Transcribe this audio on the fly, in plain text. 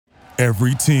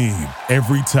Every team,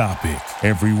 every topic,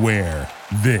 everywhere.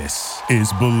 This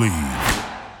is Believe.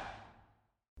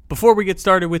 Before we get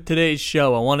started with today's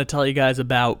show, I want to tell you guys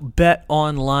about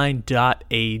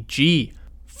betonline.ag.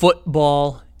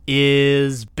 Football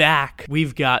is back.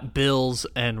 We've got Bills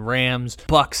and Rams,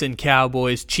 Bucks and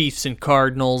Cowboys, Chiefs and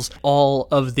Cardinals, all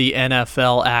of the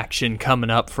NFL action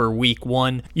coming up for week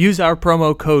 1. Use our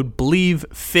promo code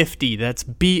BLEAV50, that's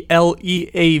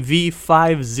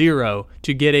BLEAV50,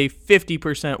 to get a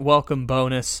 50% welcome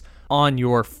bonus on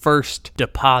your first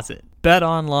deposit. Bet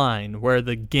online, where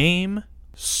the game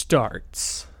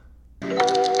starts.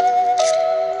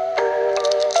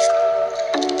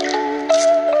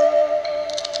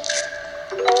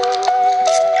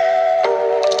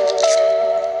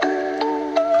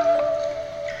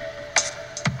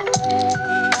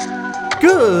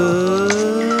 Good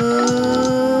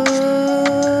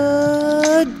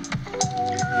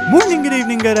morning, good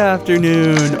evening, good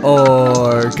afternoon,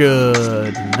 or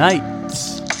good night.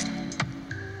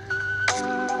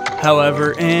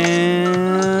 However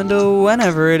and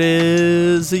whenever it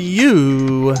is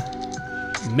you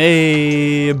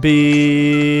may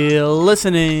be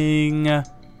listening,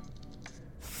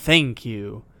 thank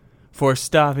you for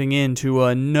stopping into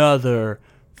another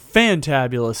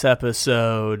fantabulous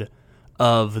episode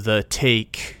of the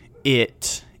Take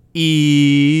It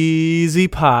Easy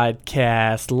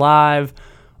podcast, live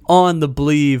on the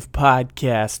Believe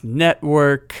Podcast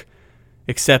Network.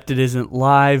 Except it isn't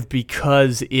live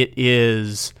because it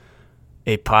is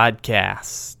a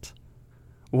podcast.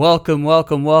 Welcome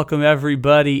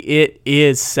everybody. It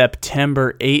is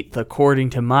September 8th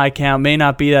according to my count. May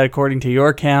not be that according to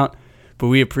your count, but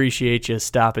we appreciate you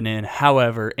stopping in.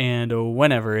 However and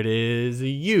whenever it is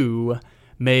you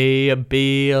may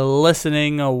be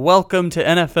listening, welcome to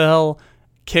NFL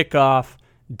Kickoff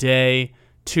Day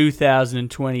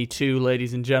 2022,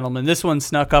 ladies and gentlemen. This one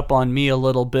snuck up on me a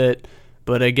little bit,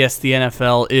 but I guess the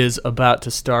NFL is about to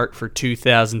start for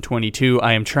 2022.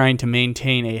 I am trying to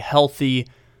maintain a healthy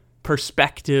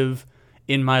perspective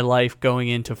in my life going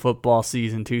into football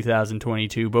season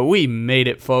 2022, but we made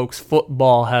it, folks.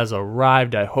 Football has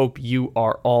arrived. I hope you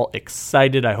are all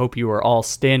excited. I hope you are all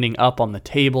standing up on the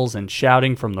tables and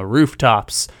shouting from the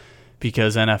rooftops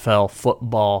because NFL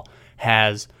football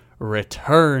has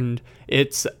returned.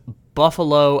 It's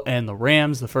Buffalo and the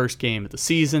Rams, the first game of the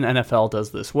season. NFL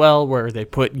does this well, where they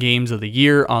put games of the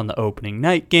year on the opening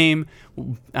night game.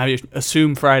 I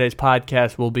assume Friday's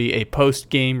podcast will be a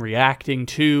post-game reacting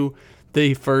to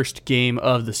the first game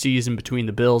of the season between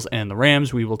the Bills and the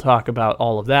Rams. We will talk about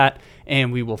all of that,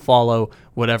 and we will follow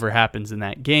whatever happens in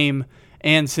that game.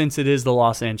 And since it is the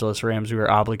Los Angeles Rams, we are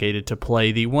obligated to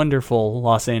play the wonderful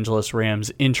Los Angeles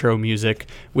Rams intro music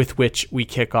with which we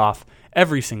kick off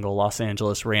every single Los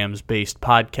Angeles Rams-based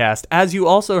podcast, as you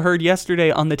also heard yesterday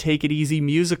on the Take It Easy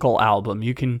musical album.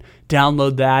 You can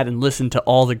download that and listen to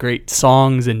all the great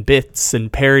songs and bits and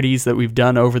parodies that we've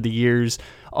done over the years,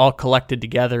 all collected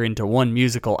together into one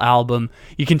musical album.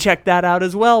 You can check that out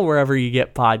as well wherever you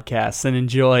get podcasts and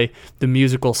enjoy the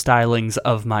musical stylings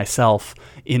of myself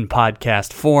in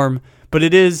podcast form. But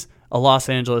it is a Los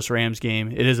Angeles Rams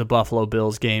game. It is a Buffalo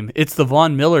Bills game. It's the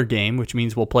Von Miller game, which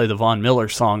means we'll play the Von Miller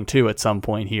song too at some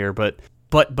point here. But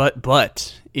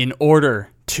in order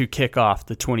to kick off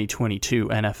the 2022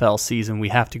 NFL season, we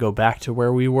have to go back to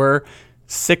where we were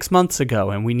 6 months ago,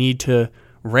 and we need to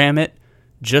ram it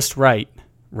just right.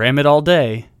 Ram it all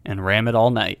day and ram it all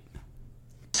night.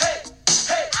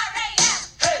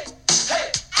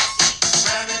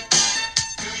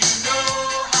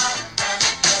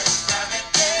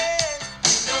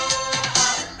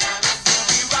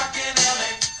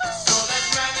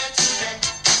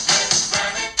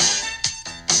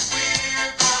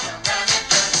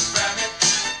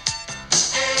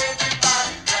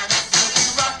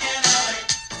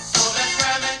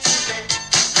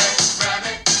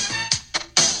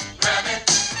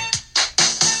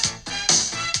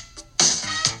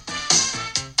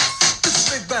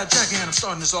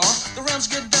 This off. The Rams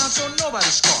get down so nobody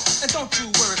scoff. And don't you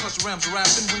worry, cause the Rams are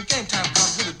rapping. When game time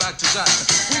comes, we'll be back to Jackson.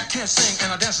 We can't sing and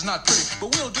our dance is not pretty,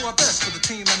 but we'll do our best for the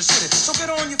team and the city. So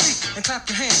get on your feet and clap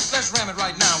your hands. Let's ram it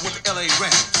right now with the LA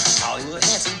Rams. Hollywood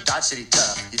handsome, Dodge City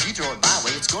tough. If you throw it my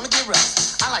way, it's gonna get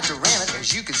rough. I like to ram it,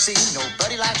 as you can see.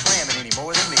 Nobody likes ramming any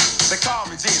more than me. They call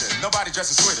me Jeter, nobody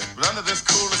dresses sweeter. But under this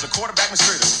cool is a quarterback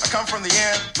mistreater. I come from the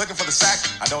end, looking for the sack.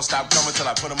 I don't stop coming till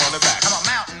I put them on their back. I'm a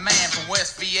mountain man from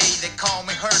West VA. They call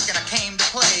me Herc and I came to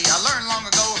play. I learned long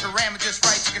ago if you ram it just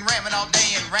right, you can ram it all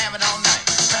day and ram it all night.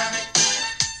 Ram it.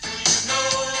 Do you know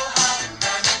how to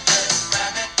ram it? Let's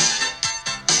ram it.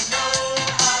 We know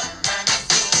how to ram it.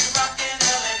 We'll be rockin'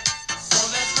 LA. So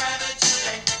let's ram it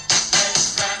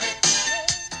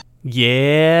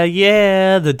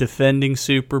Yeah, the defending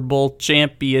Super Bowl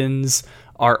champions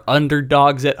are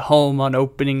underdogs at home on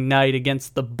opening night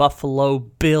against the Buffalo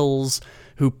Bills,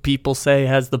 who people say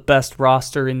has the best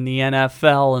roster in the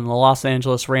NFL, and the Los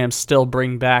Angeles Rams still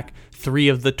bring back 3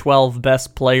 of the 12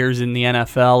 best players in the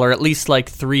NFL, or at least like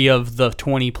 3 of the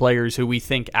 20 players who we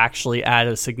think actually add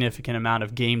a significant amount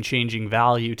of game-changing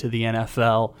value to the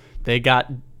NFL. They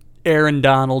got Aaron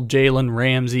Donald, Jalen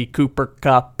Ramsey, Cooper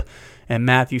Kupp, and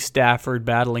Matthew Stafford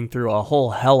battling through a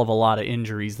whole hell of a lot of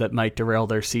injuries that might derail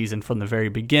their season from the very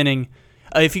beginning.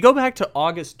 If you go back to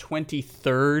August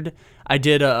 23rd, I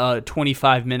did a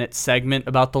 25-minute segment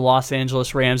about the Los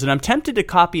Angeles Rams, and I'm tempted to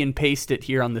copy and paste it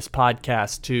here on this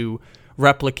podcast to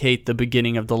replicate the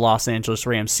beginning of the Los Angeles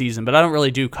Rams season, but I don't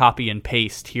really do copy and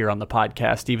paste here on the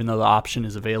podcast, even though the option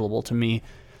is available to me.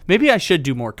 Maybe I should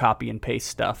do more copy and paste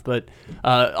stuff, but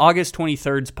August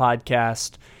 23rd's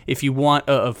podcast, if you want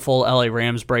a full LA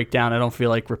Rams breakdown, I don't feel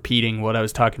like repeating what I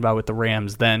was talking about with the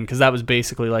Rams then, because that was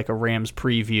basically like a Rams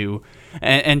preview,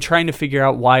 and trying to figure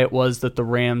out why it was that the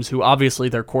Rams, who obviously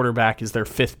their quarterback is their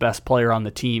 5th best player on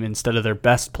the team instead of their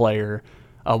best player,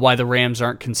 why the Rams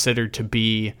aren't considered to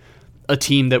be a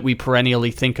team that we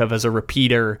perennially think of as a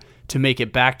repeater to make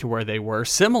it back to where they were,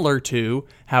 similar to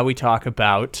how we talk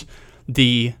about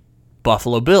the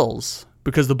Buffalo Bills,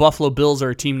 because the Buffalo Bills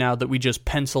are a team now that we just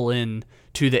pencil in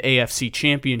to the AFC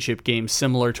Championship game,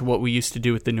 similar to what we used to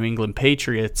do with the New England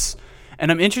Patriots.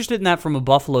 And I'm interested in that from a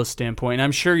Buffalo standpoint.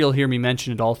 I'm sure you'll hear me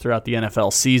mention it all throughout the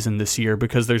NFL season this year,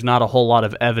 because there's not a whole lot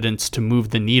of evidence to move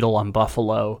the needle on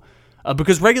Buffalo,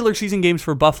 because regular season games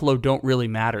for Buffalo don't really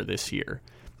matter this year.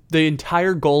 The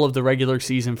entire goal of the regular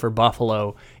season for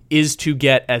Buffalo is to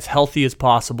get as healthy as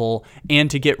possible and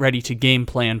to get ready to game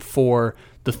plan for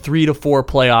the 3 to 4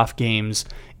 playoff games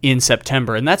in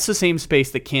September. And that's the same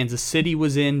space that Kansas City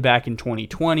was in back in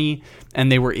 2020,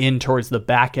 and they were in towards the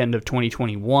back end of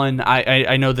 2021.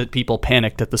 I know that people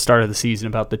panicked at the start of the season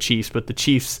about the Chiefs, but the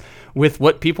Chiefs, with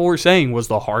what people were saying was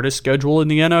the hardest schedule in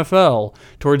the NFL,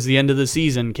 towards the end of the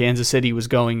season, Kansas City was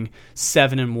going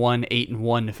 7-1,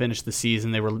 8-1 to finish the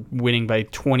season. They were winning by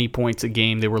 20 points a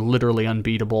game. They were literally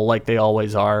unbeatable, like they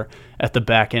always are at the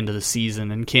back end of the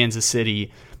season. And Kansas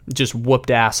City just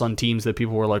whooped ass on teams that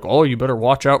people were like, oh, you better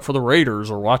watch out for the Raiders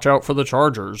or watch out for the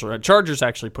Chargers. Or Chargers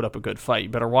actually put up a good fight. You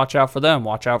better watch out for them.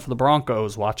 Watch out for the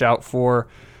Broncos. Watch out for,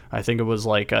 I think it was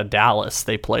like Dallas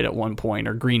they played at one point,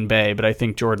 or Green Bay, but I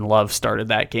think Jordan Love started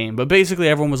that game. But basically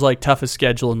everyone was like, toughest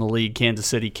schedule in the league. Kansas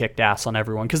City kicked ass on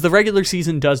everyone, because the regular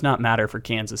season does not matter for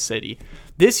Kansas City.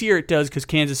 This year it does, because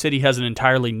Kansas City has an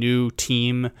entirely new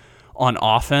team on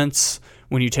offense.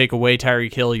 When you take away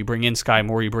Tyreek Hill, you bring in Sky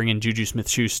Moore, you bring in Juju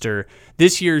Smith-Schuster.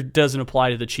 This year doesn't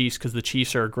apply to the Chiefs because the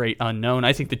Chiefs are a great unknown.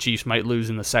 I think the Chiefs might lose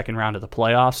in the second round of the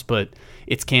playoffs, but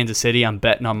it's Kansas City. I'm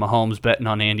betting on Mahomes, betting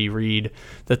on Andy Reid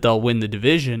that they'll win the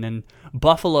division. And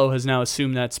Buffalo has now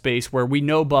assumed that space where we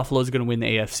know Buffalo is going to win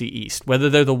the AFC East. Whether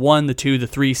they're the 1, the 2, the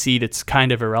 3 seed, it's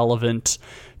kind of irrelevant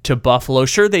to Buffalo.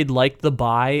 Sure, they'd like the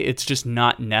bye. It's just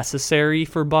not necessary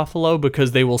for Buffalo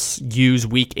because they will use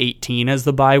week 18 as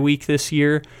the bye week this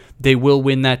year. They will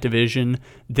win that division.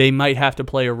 They might have to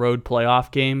play a road playoff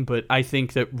game, but I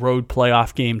think that road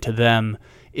playoff game to them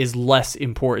is less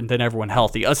important than everyone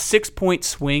healthy. A 6-point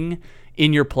swing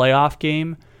in your playoff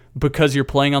game because you're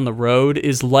playing on the road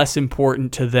is less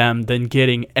important to them than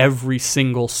getting every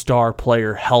single star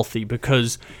player healthy,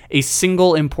 because a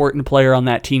single important player on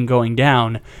that team going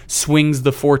down swings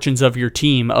the fortunes of your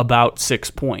team about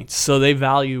 6 points. So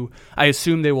I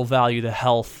assume they will value the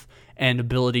health and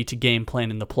ability to game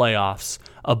plan in the playoffs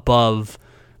above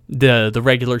the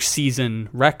regular season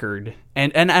record,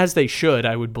 and as they should,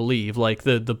 I would believe. Like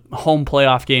the home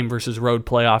playoff game versus road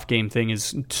playoff game thing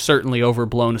is certainly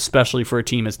overblown, especially for a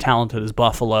team as talented as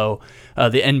Buffalo.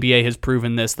 The NBA has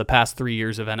proven this. The past 3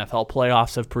 years of NFL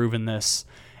playoffs have proven this,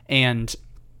 and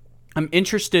I'm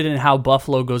interested in how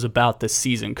Buffalo goes about this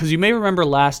season, because you may remember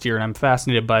last year, and I'm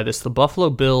fascinated by this, the Buffalo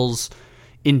Bills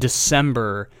in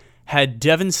December had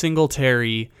Devin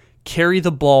Singletary carry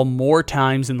the ball more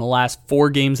times in the last 4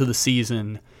 games of the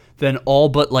season than all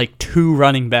but like 2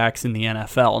 running backs in the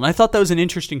NFL. And I thought that was an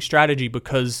interesting strategy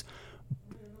because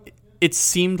it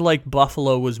seemed like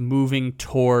Buffalo was moving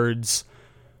towards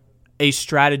a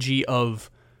strategy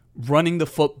of running the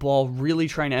football, really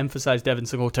trying to emphasize Devin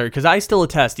Singletary. Because I still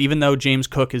attest, even though James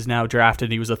Cook is now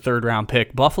drafted, he was a 3rd-round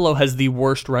pick, Buffalo has the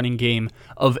worst running game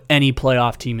of any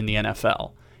playoff team in the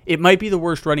NFL. It might be the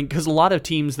worst running, because a lot of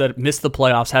teams that miss the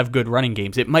playoffs have good running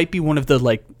games. It might be one of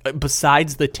the,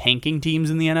 besides the tanking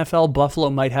teams in the NFL, Buffalo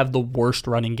might have the worst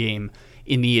running game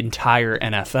in the entire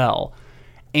NFL.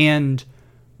 And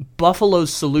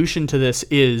Buffalo's solution to this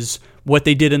is what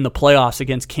they did in the playoffs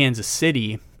against Kansas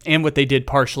City and what they did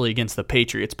partially against the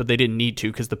Patriots, but they didn't need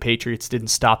to because the Patriots didn't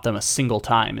stop them a single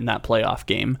time in that playoff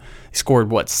game. They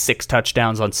scored, 6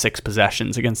 touchdowns on 6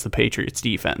 possessions against the Patriots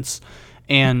defense.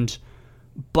 And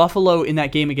Buffalo in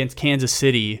that game against Kansas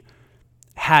City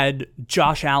had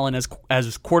Josh Allen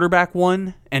as quarterback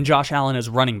 1 and Josh Allen as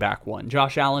running back 1.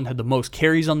 Josh Allen had the most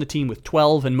carries on the team with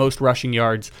 12 and most rushing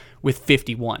yards with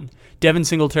 51. Devin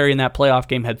Singletary in that playoff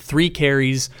game had 3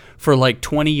 carries for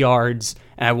 20 yards,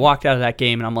 and I walked out of that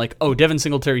game and I'm like, oh, Devin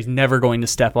Singletary's never going to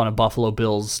step on a Buffalo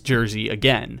Bills jersey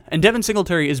again. And Devin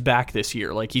Singletary is back this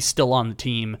year. He's still on the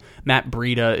team. Matt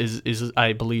Breida is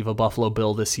I believe, a Buffalo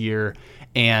Bill this year.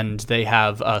 And they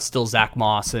have still Zach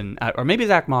Moss, or maybe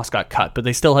Zach Moss got cut, but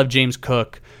they still have James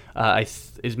Cook. I'm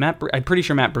pretty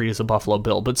sure Matt Breida is a Buffalo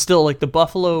Bill, but still, the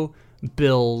Buffalo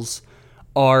Bills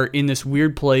are in this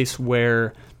weird place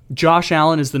where Josh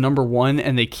Allen is the number 1,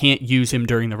 and they can't use him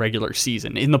during the regular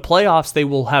season. In the playoffs, they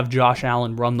will have Josh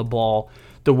Allen run the ball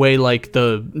the way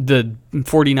the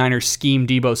 49ers scheme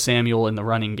Deebo Samuel in the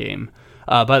running game.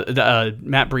 But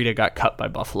Matt Breida got cut by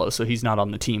Buffalo, so he's not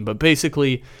on the team. But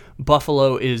basically,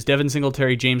 Buffalo is Devin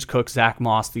Singletary, James Cook, Zach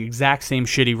Moss, the exact same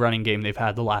shitty running game they've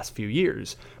had the last few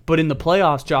years. But in the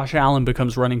playoffs, Josh Allen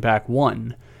becomes running back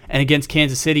 1. And against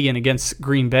Kansas City and against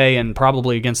Green Bay and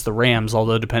probably against the Rams,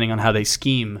 although depending on how they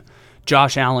scheme,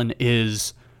 Josh Allen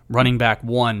is running back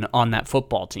 1 on that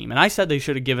football team. And I said they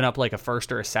should have given up a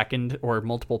first or a second or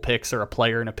multiple picks or a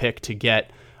player and a pick to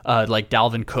get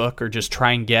Dalvin Cook, or just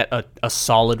try and get a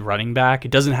solid running back.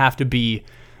 It doesn't have to be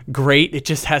great. It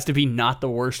just has to be not the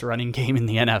worst running game in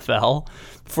the NFL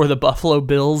for the Buffalo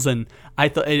Bills. And I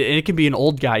thought it could be an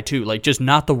old guy too, just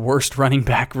not the worst running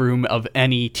back room of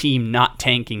any team not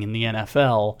tanking in the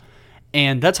NFL.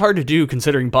 And that's hard to do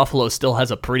considering Buffalo still has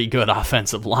a pretty good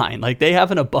offensive line. They have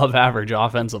an above average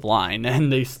offensive line,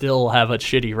 and they still have a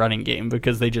shitty running game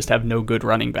because they just have no good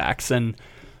running backs. And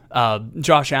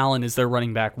Josh Allen is their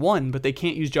running back 1, but they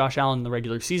can't use Josh Allen in the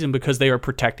regular season because they are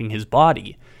protecting his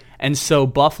body. And so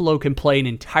Buffalo can play an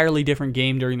entirely different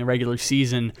game during the regular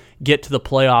season, get to the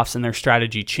playoffs, and their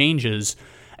strategy changes.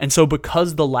 And so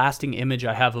because the lasting image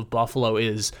I have of Buffalo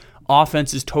is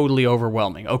offense is totally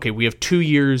overwhelming. Okay, we have 2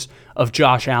 years of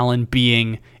Josh Allen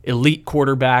being elite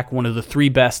quarterback, one of the 3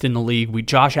 best in the league.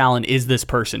 Josh Allen is this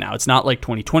person now. It's not like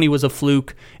 2020 was a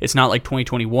fluke. It's not like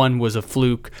 2021 was a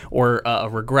fluke or a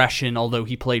regression. Although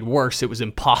he played worse, it was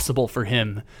impossible for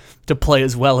him to play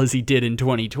as well as he did in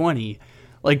 2020.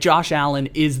 Josh Allen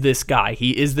is this guy.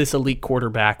 He is this elite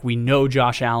quarterback. We know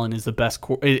Josh Allen is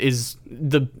is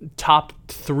the top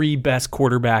 3 best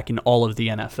quarterback in all of the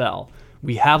NFL.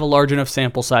 We have a large enough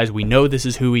sample size. We know this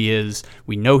is who he is.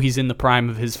 We know he's in the prime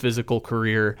of his physical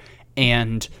career,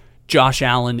 and Josh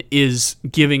Allen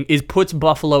puts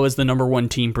Buffalo as the number 1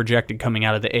 team projected coming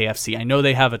out of the AFC. I know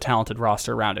they have a talented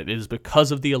roster around it. It is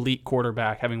because of the elite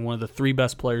quarterback having one of the 3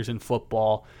 best players in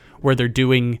football, where they're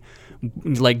doing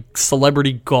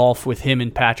celebrity golf with him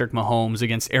and Patrick Mahomes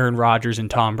against Aaron Rodgers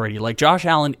and Tom Brady. Josh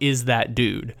Allen is that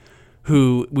dude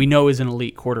who we know is an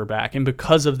elite quarterback. And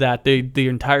because of that, the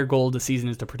entire goal of the season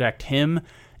is to protect him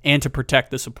and to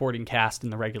protect the supporting cast in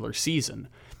the regular season.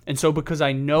 And so because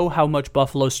I know how much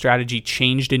Buffalo's strategy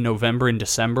changed in November and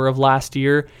December of last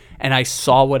year, and I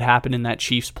saw what happened in that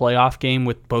Chiefs playoff game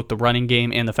with both the running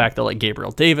game and the fact that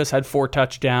Gabriel Davis had 4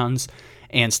 touchdowns,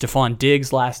 and Stephon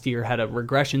Diggs last year had a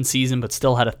regression season but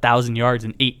still had 1,000 yards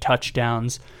and 8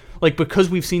 touchdowns. Because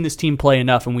we've seen this team play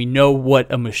enough and we know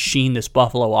what a machine this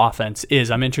Buffalo offense is,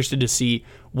 I'm interested to see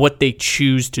what they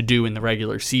choose to do in the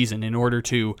regular season in order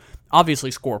to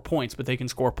obviously score points, but they can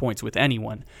score points with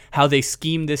anyone. How they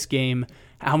scheme this game,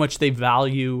 how much they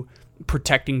value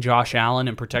protecting Josh Allen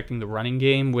and protecting the running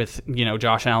game with,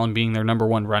 Josh Allen being their number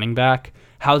 1 running back,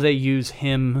 how they use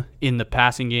him in the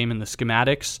passing game and the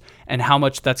schematics, and how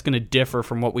much that's going to differ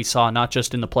from what we saw not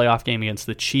just in the playoff game against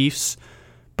the Chiefs,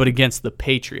 but against the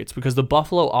Patriots, because the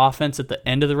Buffalo offense at the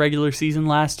end of the regular season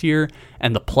last year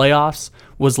and the playoffs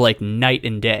was night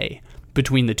and day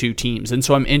between the 2 teams. And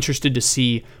so I'm interested to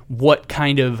see what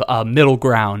kind of middle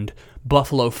ground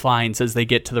Buffalo finds as they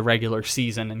get to the regular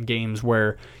season in games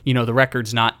where, the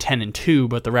record's not 10-2,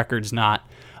 but the record's not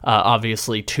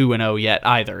obviously 2-0 yet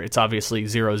either. It's obviously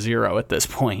 0-0 at this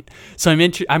point. So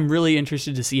I'm really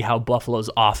interested to see how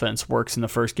Buffalo's offense works in the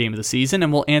first game of the season,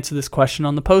 and we'll answer this question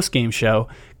on the post-game show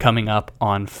coming up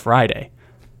on Friday.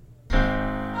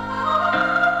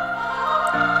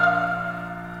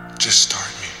 Just start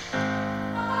me.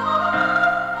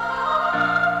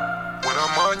 When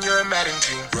I'm on your Madden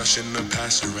team, rushing the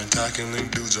passer and tackling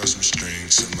dudes are some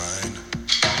strengths of mine.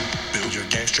 Build a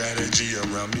game strategy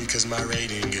around me, cause my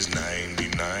rating is 99.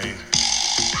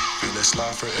 Feel it's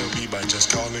love for LB by just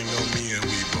calling on me and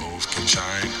we both can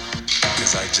shine.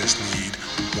 Cause I just need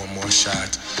one more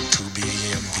shot to be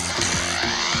MVP.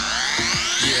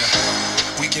 Yeah,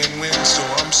 we can win, so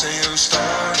I'm saying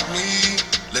start me.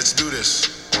 Let's do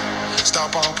this.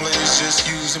 Stop all plays, just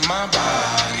using my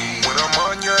body. When I'm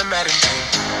on your Madden team,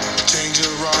 change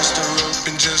your roster up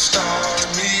and just start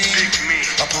me.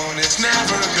 Opponents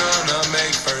never gonna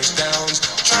make first downs.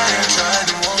 Try,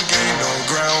 they won't gain no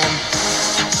ground.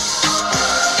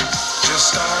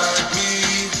 Just start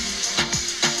me.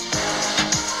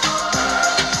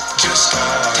 Just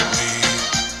start me.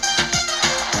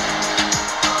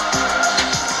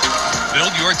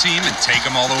 Build your team and take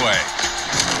them all the way.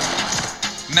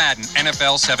 Madden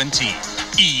NFL 17.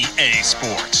 EA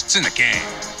Sports. It's in the game.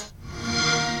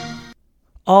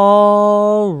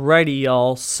 Alrighty,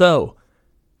 y'all. So,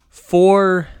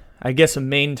 for, I guess, a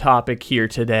main topic here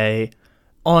today,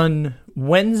 on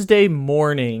Wednesday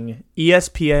morning,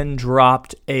 ESPN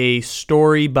dropped a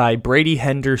story by Brady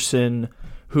Henderson,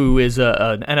 who is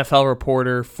an NFL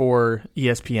reporter for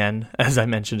ESPN, as I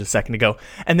mentioned a second ago.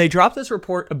 And they dropped this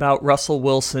report about Russell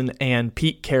Wilson and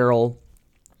Pete Carroll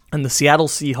and the Seattle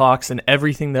Seahawks and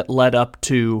everything that led up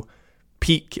to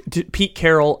Pete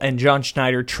Carroll and John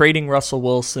Schneider trading Russell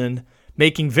Wilson,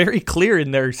 making very clear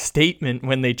in their statement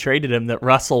when they traded him that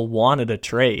Russell wanted a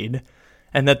trade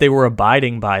and that they were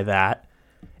abiding by that.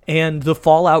 And the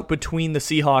fallout between the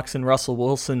Seahawks and Russell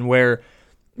Wilson, where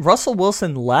Russell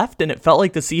Wilson left and it felt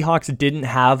like the Seahawks didn't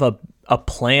have a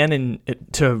plan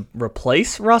to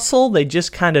replace Russell. They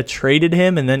just kind of traded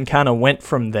him and then kind of went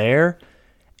from there.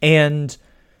 And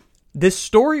this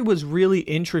story was really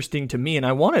interesting to me, and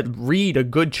I want to read a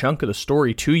good chunk of the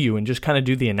story to you and just kind of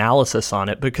do the analysis on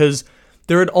it, because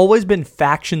there had always been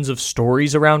factions of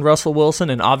stories around Russell Wilson,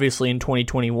 and obviously in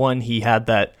 2021 he had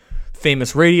that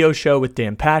famous radio show with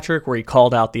Dan Patrick where he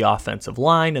called out the offensive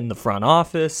line and the front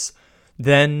office.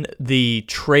 Then the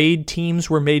trade teams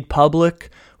were made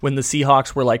public when the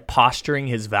Seahawks were like posturing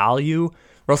his value.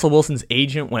 Russell Wilson's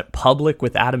agent went public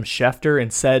with Adam Schefter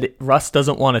and said Russ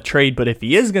doesn't want to trade, but if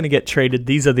he is going to get traded,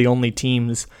 these are the only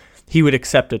teams he would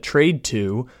accept a trade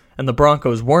to. And the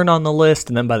Broncos weren't on the list,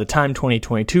 and then by the time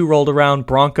 2022 rolled around,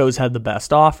 Broncos had the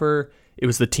best offer. It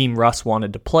was the team Russ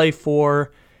wanted to play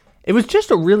for. It was just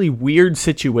a really weird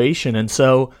situation, and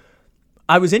so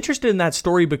I was interested in that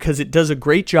story because it does a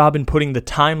great job in putting the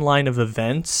timeline of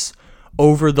events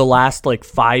over the last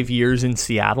 5 years in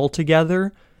Seattle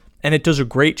together. And it does a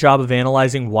great job of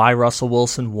analyzing why Russell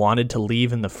Wilson wanted to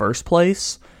leave in the first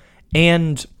place.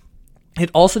 And it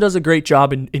also does a great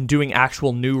job in doing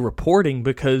actual new reporting,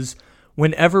 because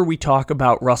whenever we talk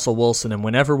about Russell Wilson and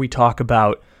whenever we talk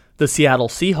about the Seattle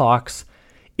Seahawks,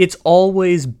 it's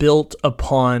always built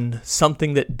upon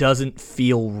something that doesn't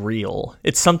feel real.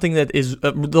 It's something that is,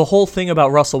 the whole thing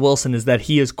about Russell Wilson is that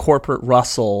he is corporate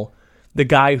Russell, the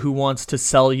guy who wants to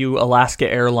sell you Alaska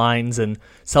Airlines and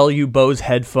sell you Bose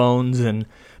headphones and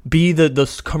be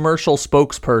the commercial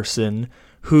spokesperson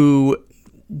who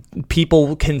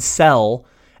people can sell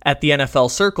at the NFL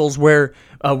circles, where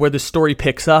the story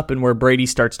picks up and where Brady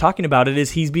starts talking about it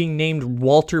is he's being named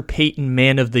Walter Payton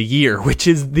Man of the Year, which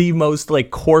is the most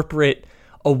corporate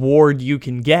award you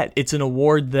can get. It's an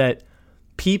award that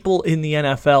people in the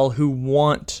NFL who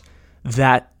want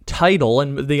that title,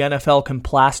 and the NFL can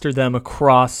plaster them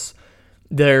across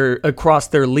their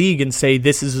league and say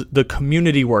this is the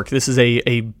community work. This is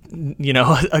a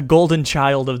golden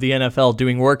child of the NFL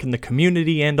doing work in the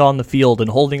community and on the field and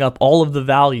holding up all of the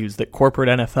values that corporate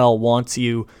NFL wants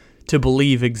you to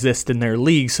believe exist in their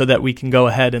league, so that we can go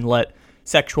ahead and let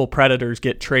sexual predators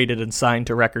get traded and signed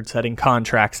to record-setting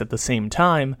contracts at the same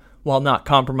time while not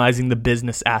compromising the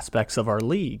business aspects of our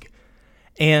league.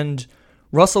 And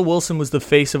Russell Wilson was the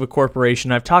face of a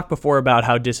corporation. I've talked before about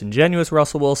how disingenuous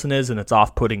Russell Wilson is, and it's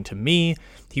off-putting to me.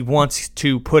 He wants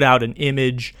to put out an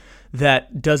image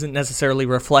that doesn't necessarily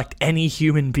reflect any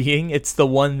human being. It's the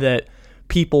one that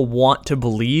people want to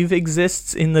believe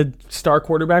exists in the star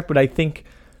quarterback, but I think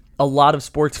a lot of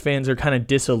sports fans are kind of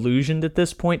disillusioned at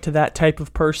this point to that type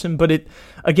of person. But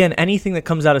again, anything that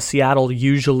comes out of Seattle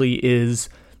usually is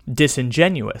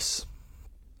disingenuous.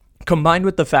 Combined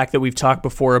with the fact that we've talked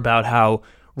before about how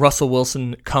Russell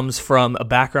Wilson comes from a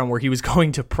background where he was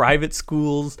going to private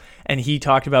schools, and he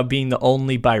talked about being the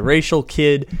only biracial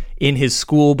kid in his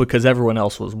school because everyone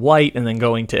else was white, and then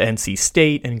going to NC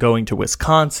State and going to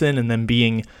Wisconsin, and then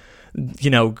being,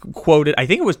 quoted. I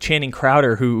think it was Channing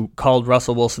Crowder who called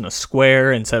Russell Wilson a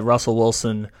square and said Russell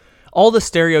Wilson, all the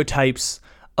stereotypes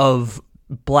of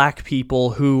black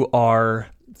people who are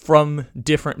from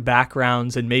different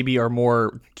backgrounds and maybe are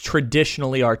more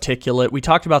traditionally articulate. We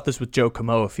talked about this with Joe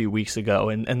Camo a few weeks ago,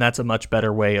 and that's a much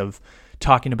better way of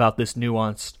talking about this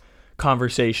nuanced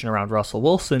conversation around Russell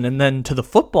Wilson. And then to the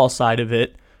football side of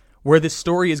it, where this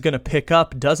story is going to pick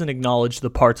up, doesn't acknowledge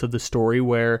the parts of the story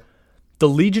where the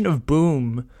Legion of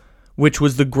Boom, which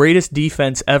was the greatest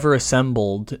defense ever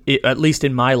assembled, at least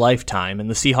in my lifetime, and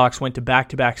the Seahawks went to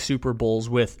back-to-back Super Bowls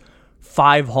with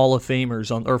 4 Hall of Famers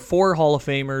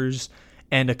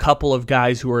and a couple of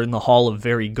guys who are in the Hall of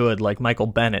Very Good, like Michael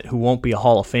Bennett, who won't be a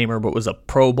Hall of Famer but was a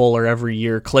Pro Bowler every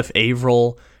year. Cliff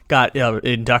Averill got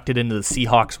inducted into the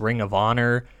Seahawks Ring of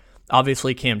Honor.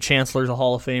 Obviously, Cam Chancellor's a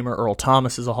Hall of Famer. Earl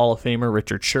Thomas is a Hall of Famer.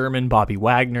 Richard Sherman, Bobby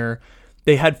Wagner.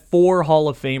 They had 4 Hall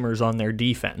of Famers on their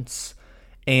defense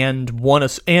and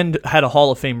had a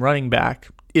Hall of Fame running back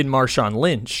in Marshawn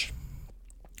Lynch.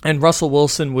 And Russell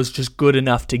Wilson was just good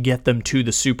enough to get them to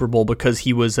the Super Bowl because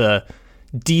he was a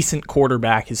decent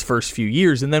quarterback his first few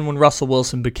years. And then when Russell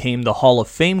Wilson became the Hall of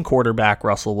Fame quarterback,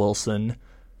 Russell Wilson,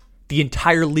 the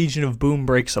entire Legion of Boom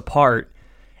breaks apart.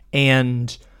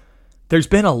 And there's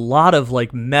been a lot of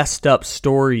messed up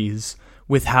stories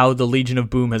with how the Legion of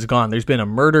Boom has gone. There's been a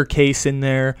murder case in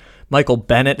there. Michael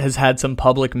Bennett has had some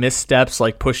public missteps,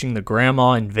 like pushing the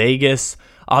grandma in Vegas.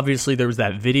 Obviously, there was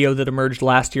that video that emerged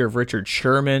last year of Richard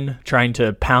Sherman trying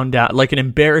to pound out, an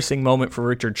embarrassing moment for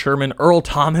Richard Sherman. Earl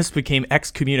Thomas became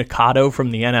excommunicado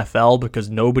from the NFL because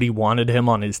nobody wanted him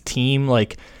on his team.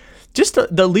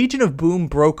 The Legion of Boom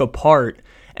broke apart.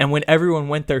 And when everyone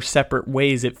went their separate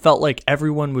ways, it felt like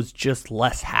everyone was just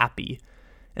less happy.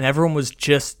 And everyone was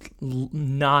just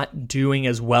not doing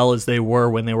as well as they were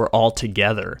when they were all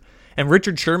together. And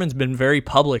Richard Sherman's been very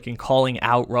public in calling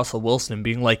out Russell Wilson and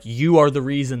being like, you are the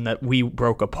reason that we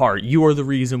broke apart. You are the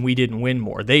reason we didn't win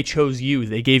more. They chose you.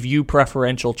 They gave you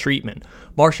preferential treatment.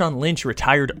 Marshawn Lynch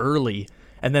retired early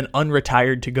and then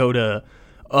unretired to go to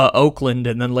Oakland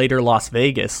and then later Las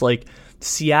Vegas.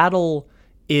 Seattle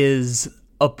is...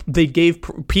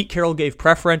 Pete Carroll gave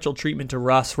preferential treatment to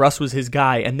Russ. Russ was his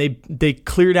guy, and they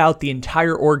cleared out the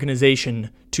entire organization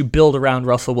to build around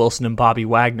Russell Wilson and Bobby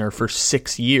Wagner for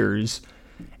 6 years.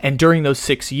 And during those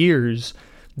 6 years,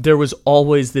 there was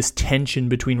always this tension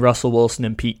between Russell Wilson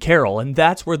and Pete Carroll, and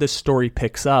that's where this story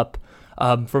picks up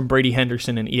from Brady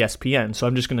Henderson and ESPN. So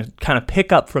I'm just going to kind of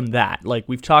pick up from that.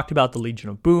 We've talked about the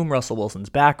Legion of Boom, Russell Wilson's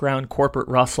background, corporate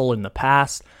Russell in the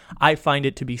past. I find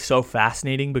it to be so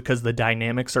fascinating because the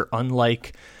dynamics are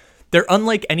unlike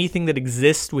anything that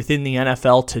exists within the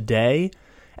NFL today.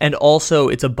 And also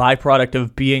it's a byproduct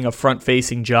of being a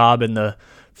front-facing job and the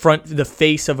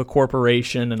face of a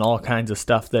corporation and all kinds of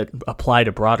stuff that apply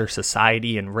to broader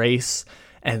society and race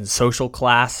and social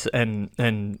class and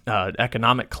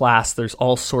economic class. There's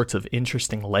all sorts of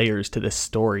interesting layers to this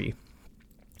story.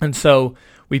 And so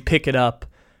we pick it up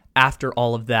after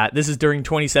all of that. This is during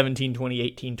 2017,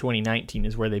 2018, 2019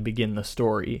 is where they begin the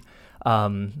story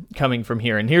coming from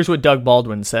here. And here's what Doug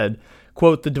Baldwin said,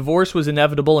 quote, "The divorce was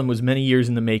inevitable and was many years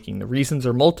in the making. The reasons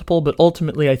are multiple, but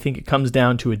ultimately I think it comes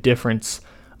down to a difference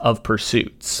of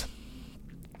pursuits."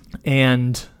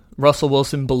 And Russell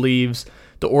Wilson believes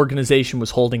the organization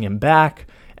was holding him back,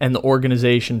 and the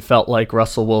organization felt like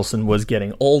Russell Wilson was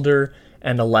getting older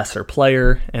and a lesser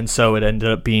player, and so it ended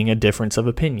up being a difference of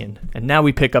opinion. And now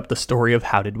we pick up the story of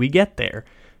how did we get there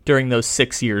during those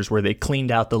 6 years where they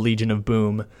cleaned out the Legion of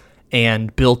Boom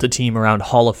and built a team around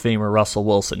Hall of Famer Russell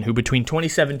Wilson, who between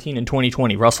 2017 and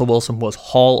 2020, Russell Wilson was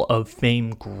Hall of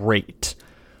Fame great,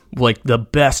 the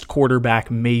best quarterback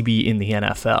maybe in the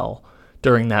NFL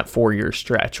during that 4-year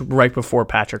stretch, right before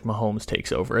Patrick Mahomes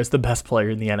takes over as the best player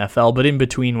in the NFL, but in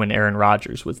between when Aaron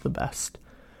Rodgers was the best.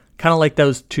 Kind of like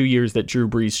those 2 years that Drew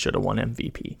Brees should have won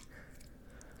MVP.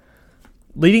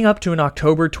 Leading up to an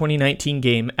October 2019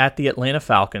 game at the Atlanta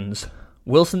Falcons,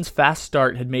 Wilson's fast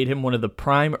start had made him one of the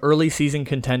prime early season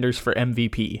contenders for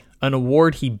MVP, an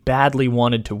award he badly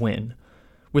wanted to win.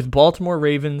 With Baltimore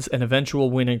Ravens and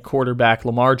eventual winning quarterback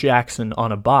Lamar Jackson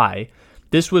on a bye,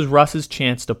 this was Russ's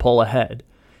chance to pull ahead.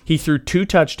 He threw 2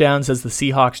 touchdowns as the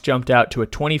Seahawks jumped out to a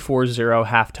 24-0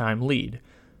 halftime lead,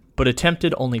 but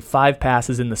attempted only 5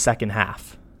 passes in the second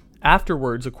half.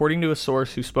 Afterwards, according to a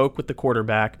source who spoke with the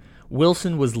quarterback,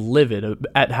 Wilson was livid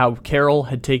at how Carroll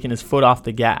had taken his foot off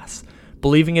the gas,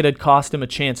 believing it had cost him a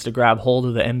chance to grab hold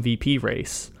of the MVP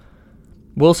race.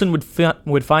 Wilson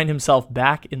would find himself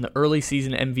back in the early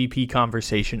season MVP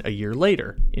conversation a year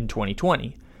later, in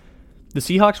 2020. The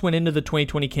Seahawks went into the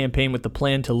 2020 campaign with the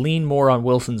plan to lean more on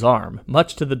Wilson's arm,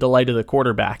 much to the delight of the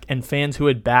quarterback and fans who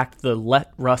had backed the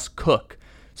Let Russ Cook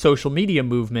social media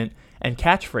movement and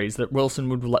catchphrase that Wilson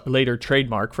would later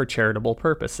trademark for charitable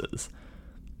purposes.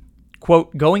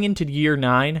 Quote, "Going into year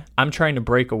 9, I'm trying to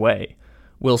break away,"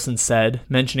 Wilson said,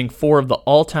 mentioning 4 of the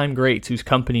all-time greats whose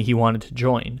company he wanted to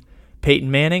join: Peyton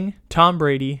Manning, Tom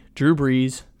Brady, Drew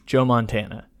Brees, Joe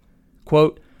Montana.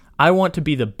 Quote, "I want to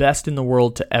be the best in the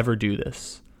world to ever do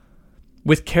this."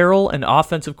 With Carroll and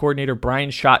offensive coordinator Brian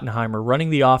Schottenheimer running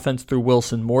the offense through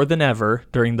Wilson more than ever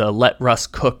during the let Russ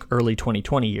cook early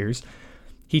 2020 years,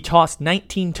 he tossed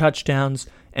 19 touchdowns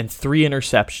and 3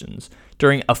 interceptions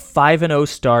during a 5-0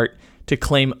 start to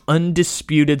claim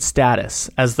undisputed status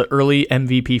as the early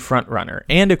MVP frontrunner.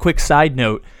 And a quick side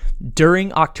note,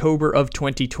 during October of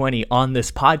 2020 on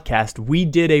this podcast, we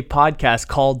did a podcast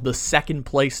called the Second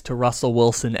Place to Russell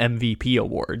Wilson MVP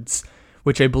Awards,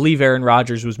 which I believe Aaron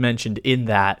Rodgers was mentioned in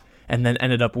that and then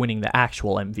ended up winning the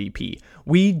actual MVP.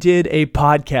 We did a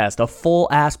podcast, a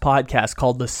full-ass podcast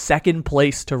called the Second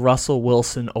Place to Russell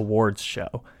Wilson Awards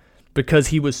show because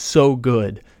he was so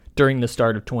good during the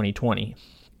start of 2020.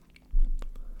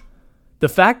 The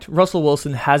fact Russell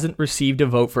Wilson hasn't received a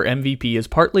vote for MVP is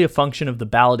partly a function of the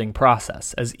balloting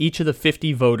process, as each of the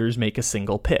 50 voters make a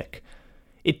single pick.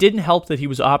 It didn't help that he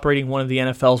was operating one of the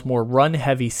NFL's more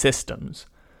run-heavy systems.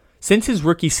 Since his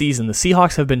rookie season, the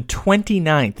Seahawks have been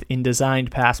 29th in designed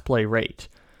pass play rate.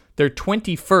 They're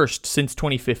 21st since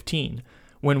 2015,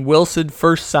 when Wilson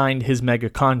first signed his mega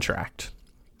contract.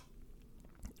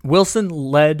 Wilson's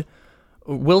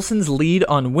lead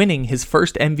on winning his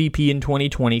first MVP in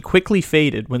 2020 quickly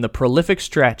faded when the prolific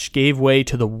stretch gave way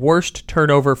to the worst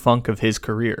turnover funk of his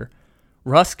career.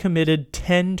 Russ committed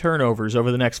 10 turnovers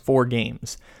over the next 4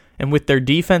 games, and with their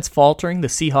defense faltering, the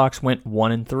Seahawks went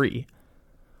 1-3.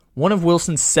 One of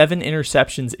Wilson's 7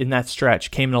 interceptions in that stretch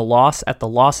came in a loss at the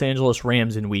Los Angeles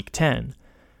Rams in Week 10.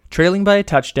 Trailing by a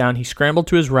touchdown, he scrambled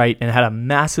to his right and had a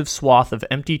massive swath of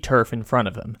empty turf in front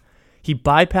of him. He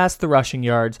bypassed the rushing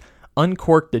yards,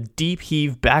 uncorked a deep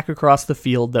heave back across the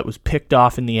field that was picked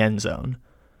off in the end zone.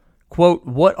 Quote,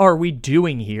 "What are we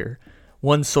doing here?"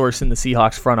 one source in the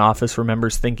Seahawks front office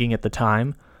remembers thinking at the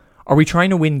time. "Are we trying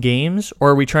to win games, or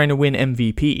are we trying to win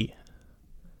MVP?"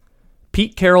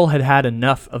 Pete Carroll had had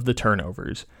enough of the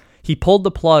turnovers. He pulled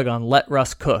the plug on let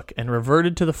Russ cook and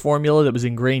reverted to the formula that was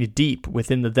ingrained deep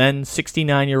within the then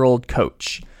 69-year-old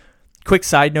coach. Quick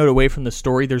side note away from the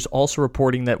story, there's also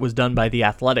reporting that was done by The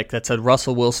Athletic that said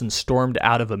Russell Wilson stormed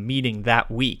out of a meeting that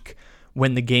week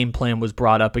when the game plan was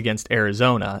brought up against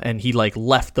Arizona, and he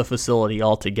left the facility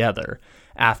altogether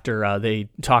after they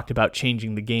talked about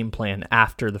changing the game plan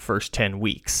after the first 10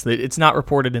 weeks. It's not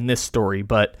reported in this story,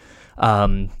 but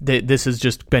this has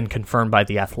just been confirmed by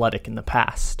The Athletic in the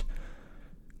past.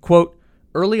 Quote,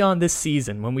 "Early on this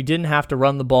season, when we didn't have to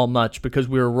run the ball much because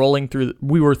we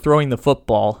were throwing the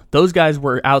football, those guys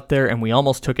were out there and we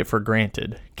almost took it for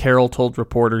granted," Carroll told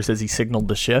reporters as he signaled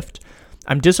the shift.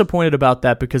 "I'm disappointed about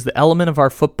that because the element of our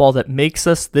football that makes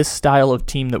us this style of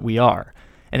team that we are,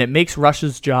 and it makes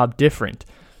Rush's job different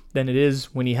than it is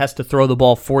when he has to throw the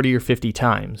ball 40 or 50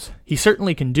 times. He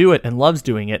certainly can do it and loves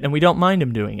doing it, and we don't mind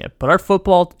him doing it, but our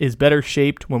football is better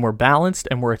shaped when we're balanced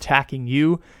and we're attacking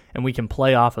you, and we can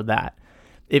play off of that.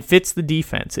 It fits the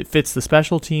defense. It fits the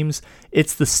special teams.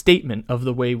 It's the statement of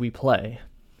the way we play."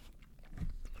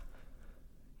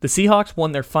 The Seahawks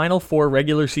won their final 4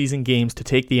 regular season games to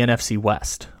take the NFC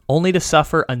West, only to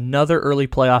suffer another early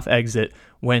playoff exit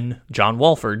when John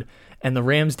Wolford and the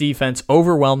Rams defense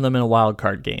overwhelmed them in a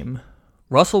wildcard game.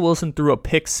 Russell Wilson threw a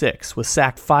pick 6, was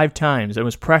sacked 5 times, and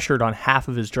was pressured on half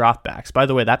of his dropbacks. By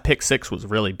the way, that pick 6 was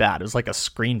really bad. It was like a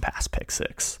screen pass pick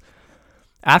 6.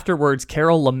 Afterwards,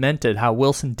 Carroll lamented how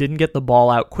Wilson didn't get the ball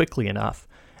out quickly enough,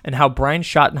 and how Brian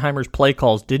Schottenheimer's play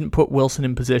calls didn't put Wilson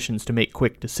in positions to make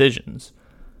quick decisions.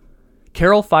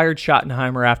 Carroll fired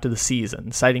Schottenheimer after the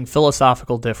season, citing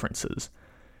philosophical differences.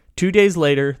 2 days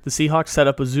later, the Seahawks set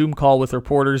up a Zoom call with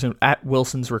reporters at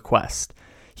Wilson's request.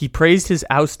 He praised his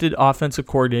ousted offensive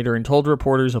coordinator and told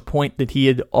reporters a point that he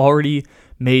had already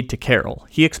made to Carroll.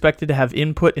 He expected to have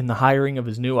input in the hiring of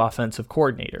his new offensive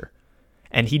coordinator.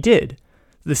 And he did.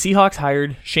 The Seahawks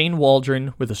hired Shane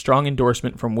Waldron with a strong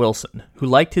endorsement from Wilson, who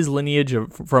liked his lineage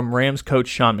from Rams coach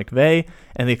Sean McVay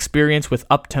and the experience with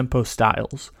up-tempo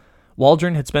styles.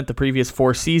 Waldron had spent the previous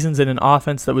 4 seasons in an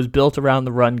offense that was built around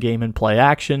the run game and play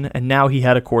action, and now he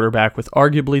had a quarterback with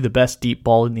arguably the best deep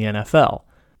ball in the NFL.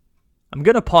 I'm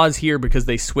going to pause here because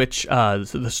they switch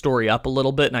the story up a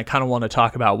little bit, and I kind of want to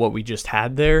talk about what we just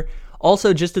had there.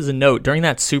 Also, just as a note, during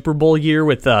that Super Bowl year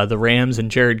with the Rams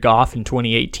and Jared Goff in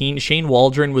 2018, Shane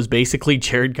Waldron was basically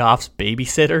Jared Goff's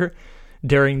babysitter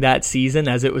during that season,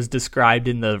 as it was described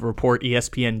in the report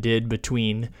ESPN did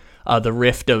between the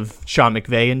rift of Sean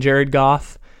McVay and Jared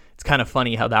Goff. It's kind of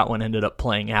funny how that one ended up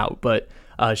playing out, but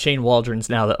Shane Waldron's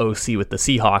now the OC with the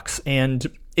Seahawks. And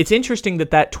it's interesting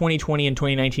that 2020 and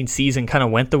 2019 season kind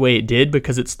of went the way it did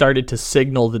because it started to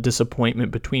signal the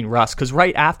disappointment between Russ. Because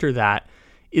right after that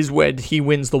is when he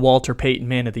wins the Walter Payton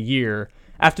Man of the Year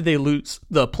after they lose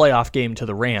the playoff game to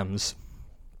the Rams.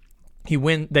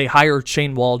 They hire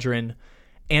Shane Waldron,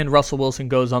 and Russell Wilson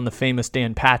goes on the famous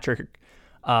Dan Patrick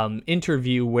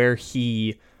interview where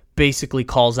he basically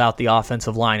calls out the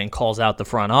offensive line and calls out the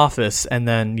front office. And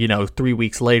then, 3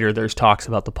 weeks later, there's talks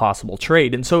about the possible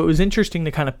trade. And so it was interesting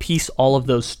to kind of piece all of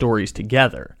those stories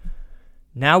together.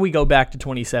 Now we go back to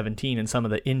 2017 and some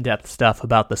of the in-depth stuff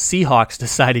about the Seahawks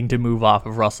deciding to move off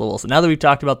of Russell Wilson. Now that we've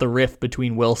talked about the rift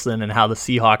between Wilson and how the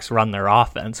Seahawks run their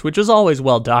offense, which is always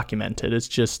well documented, it's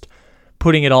just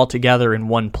putting it all together in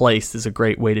one place is a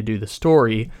great way to do the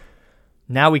story.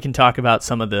 Now we can talk about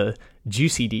some of the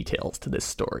juicy details to this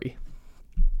story.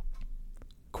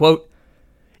 Quote,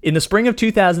 in the spring of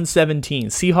 2017,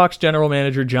 Seahawks general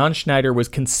manager John Schneider was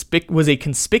a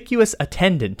conspicuous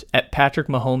attendant at Patrick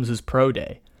Mahomes' pro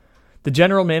day. The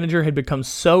general manager had become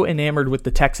so enamored with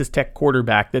the Texas Tech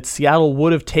quarterback that Seattle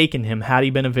would have taken him had he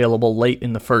been available late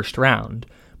in the first round,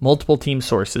 multiple team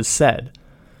sources said.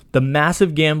 The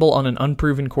massive gamble on an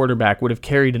unproven quarterback would have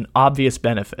carried an obvious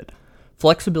benefit: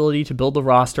 flexibility to build the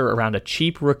roster around a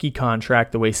cheap rookie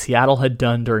contract the way Seattle had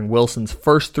done during Wilson's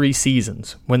first 3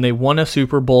 seasons, when they won a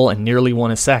Super Bowl and nearly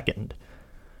won a second.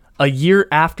 A year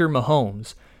after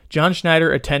Mahomes, John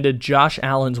Schneider attended Josh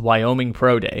Allen's Wyoming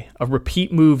Pro Day, a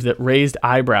repeat move that raised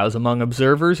eyebrows among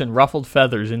observers and ruffled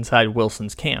feathers inside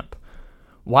Wilson's camp.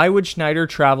 Why would Schneider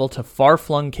travel to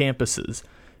far-flung campuses,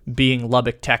 being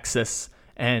Lubbock, Texas,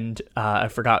 and I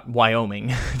forgot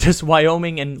Wyoming, just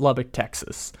Wyoming and Lubbock,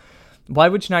 Texas? Why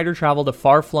would Schneider travel to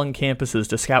far-flung campuses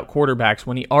to scout quarterbacks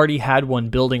when he already had one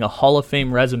building a Hall of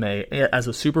Fame resume as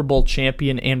a Super Bowl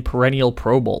champion and perennial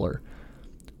Pro Bowler?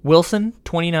 Wilson,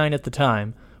 29 at the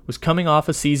time, was coming off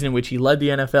a season in which he led the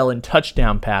NFL in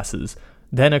touchdown passes,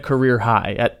 then a career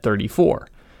high at 34.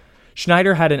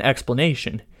 Schneider had an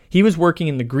explanation. He was working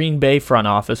in the Green Bay front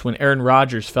office when Aaron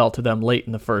Rodgers fell to them late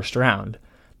in the first round.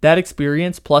 That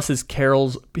experience, plus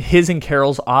his and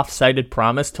Carroll's off-cited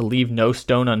promise to leave no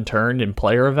stone unturned in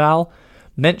player eval,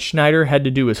 meant Schneider had to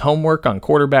do his homework on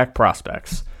quarterback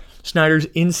prospects. Schneider's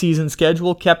in-season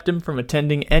schedule kept him from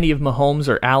attending any of Mahomes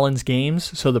or Allen's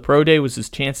games, so the pro day was his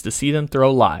chance to see them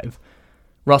throw live.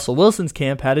 Russell Wilson's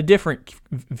camp had a different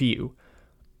view.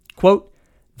 Quote,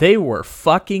 they were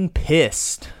fucking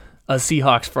pissed, a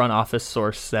Seahawks front office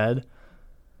source said.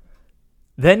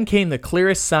 Then came the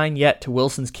clearest sign yet to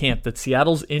Wilson's camp that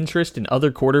Seattle's interest in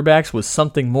other quarterbacks was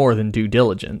something more than due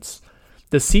diligence.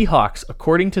 The Seahawks,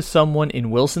 according to someone in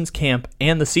Wilson's camp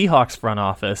and the Seahawks front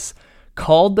office,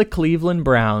 called the Cleveland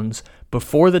Browns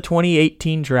before the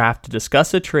 2018 draft to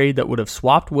discuss a trade that would have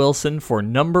swapped Wilson for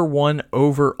number 1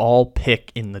 overall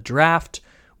pick in the draft,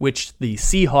 which the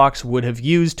Seahawks would have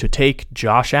used to take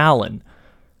Josh Allen.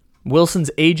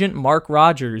 Wilson's agent, Mark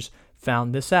Rodgers,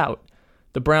 found this out.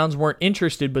 The Browns weren't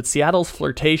interested, but Seattle's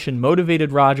flirtation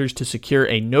motivated Rodgers to secure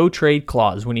a no-trade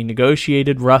clause when he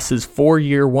negotiated Russ's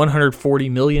 4-year,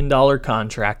 $140 million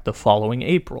contract the following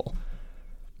April.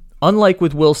 Unlike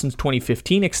with Wilson's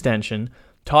 2015 extension,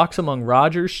 talks among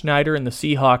Rodgers, Schneider, and the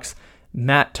Seahawks'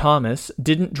 Matt Thomas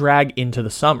didn't drag into the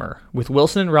summer, with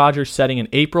Wilson and Rodgers setting an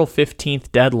April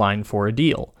 15th deadline for a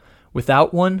deal.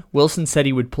 Without one, Wilson's side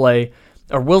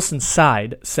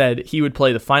said he would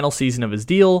play the final season of his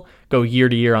deal, go year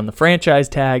to year on the franchise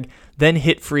tag, then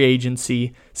hit free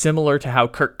agency, similar to how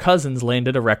Kirk Cousins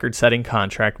landed a record-setting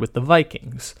contract with the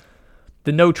Vikings.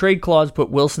 The no-trade clause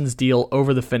put Wilson's deal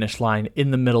over the finish line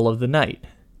in the middle of the night.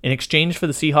 In exchange for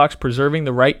the Seahawks preserving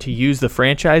the right to use the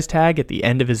franchise tag at the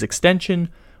end of his extension,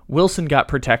 Wilson got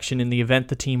protection in the event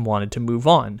the team wanted to move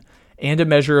on, and a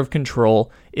measure of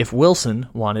control if Wilson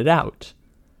wanted out.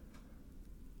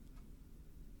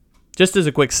 Just as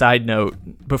a quick side note,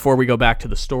 before we go back to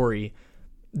the story,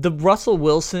 the Russell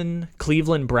Wilson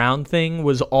Cleveland Brown thing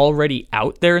was already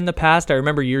out there in the past. I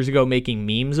remember years ago making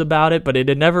memes about it, but it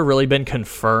had never really been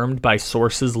confirmed by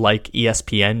sources like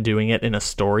ESPN doing it in a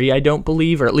story, I don't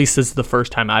believe, or at least this is the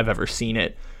first time I've ever seen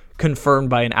it confirmed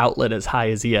by an outlet as high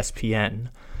as ESPN.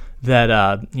 That,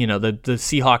 the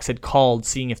Seahawks had called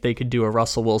seeing if they could do a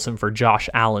Russell Wilson for Josh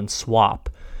Allen swap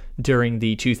during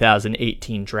the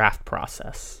 2018 draft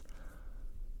process.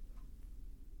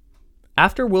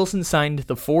 After Wilson signed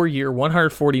the 4-year,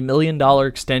 $140 million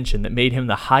extension that made him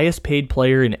the highest-paid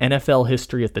player in NFL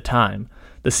history at the time,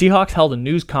 the Seahawks held a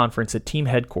news conference at team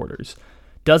headquarters.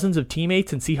 Dozens of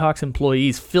teammates and Seahawks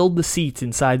employees filled the seats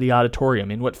inside the auditorium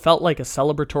in what felt like a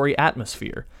celebratory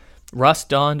atmosphere. Russ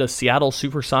donned a Seattle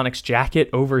Supersonics jacket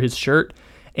over his shirt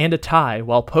and a tie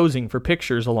while posing for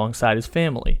pictures alongside his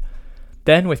family.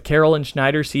 Then, with Carolyn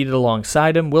Schneider seated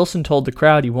alongside him, Wilson told the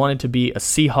crowd he wanted to be a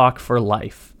Seahawk for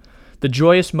life. The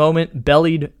joyous moment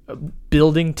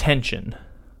building tension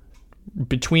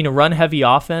between a run-heavy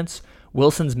offense,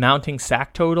 Wilson's mounting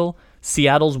sack total,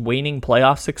 Seattle's waning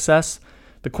playoff success.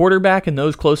 The quarterback and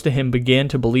those close to him began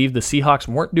to believe the Seahawks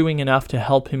weren't doing enough to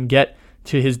help him get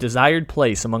to his desired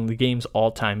place among the game's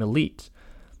all-time elite.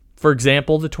 For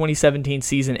example, the 2017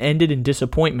 season ended in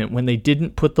disappointment when they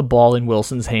didn't put the ball in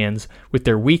Wilson's hands with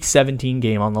their Week 17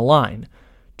 game on the line,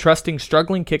 trusting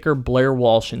struggling kicker Blair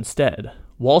Walsh instead.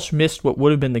 Walsh missed what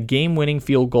would have been the game-winning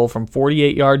field goal from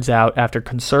 48 yards out after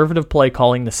conservative play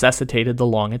calling necessitated the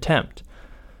long attempt.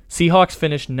 Seahawks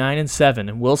finished 9-7,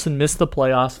 and Wilson missed the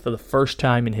playoffs for the first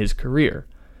time in his career.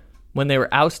 When they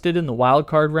were ousted in the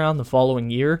wildcard round the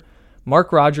following year,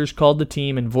 Mark Rodgers called the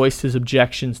team and voiced his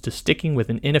objections to sticking with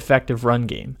an ineffective run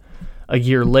game. A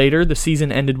year later, the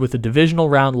season ended with a divisional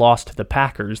round loss to the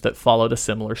Packers that followed a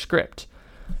similar script.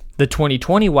 The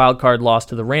 2020 wildcard loss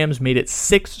to the Rams made it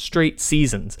 6 straight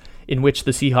seasons in which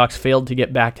the Seahawks failed to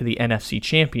get back to the NFC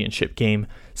Championship game,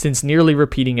 since nearly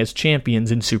repeating as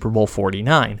champions in Super Bowl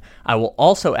 49. I will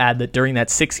also add that during that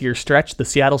 6-year stretch, the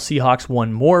Seattle Seahawks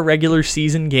won more regular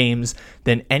season games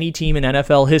than any team in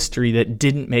NFL history that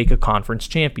didn't make a conference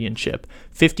championship.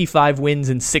 55 wins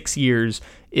in 6 years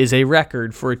is a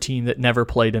record for a team that never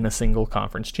played in a single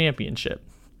conference championship.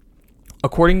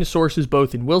 According to sources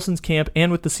both in Wilson's camp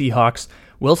and with the Seahawks,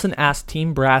 Wilson asked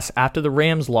team brass after the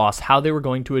Rams loss how they were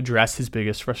going to address his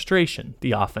biggest frustration,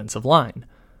 the offensive line.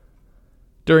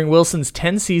 During Wilson's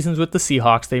 10 seasons with the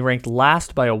Seahawks, they ranked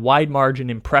last by a wide margin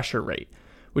in pressure rate,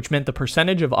 which meant the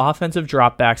percentage of offensive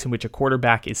dropbacks in which a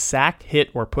quarterback is sacked,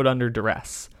 hit, or put under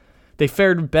duress. They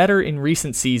fared better in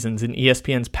recent seasons in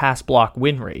ESPN's pass block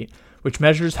win rate, which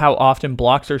measures how often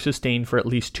blocks are sustained for at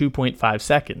least 2.5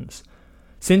 seconds.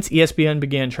 Since ESPN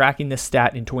began tracking this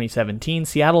stat in 2017,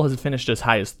 Seattle has finished as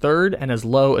high as 3rd and as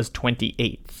low as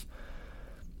 28th.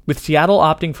 With Seattle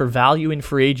opting for value in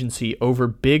free agency over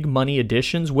big money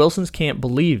additions, Wilson's camp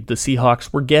believed the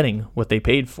Seahawks were getting what they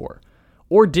paid for,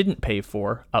 or didn't pay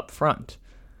for, up front.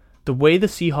 The way the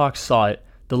Seahawks saw it,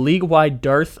 the league-wide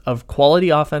dearth of quality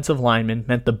offensive linemen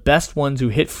meant the best ones who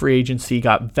hit free agency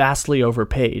got vastly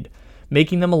overpaid,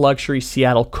 making them a luxury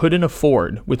Seattle couldn't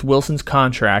afford with Wilson's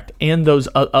contract and those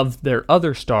of their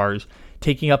other stars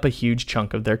taking up a huge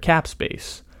chunk of their cap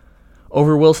space.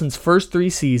 Over Wilson's first 3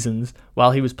 seasons,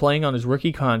 while he was playing on his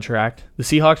rookie contract, the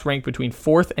Seahawks ranked between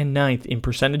 4th and 9th in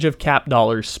percentage of cap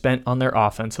dollars spent on their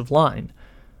offensive line.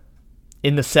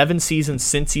 In the 7 seasons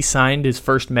since he signed his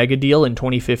first mega deal in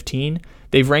 2015,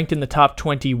 they've ranked in the top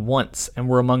 20 once and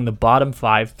were among the bottom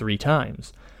 5 3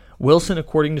 times. Wilson,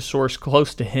 according to source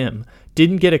close to him,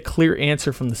 didn't get a clear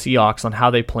answer from the Seahawks on how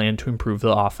they planned to improve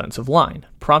the offensive line,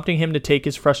 prompting him to take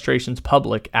his frustrations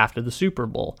public after the Super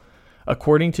Bowl.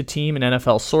 According to team and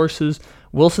NFL sources,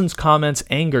 Wilson's comments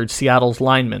angered Seattle's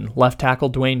linemen. Left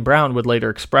tackle Dwayne Brown would later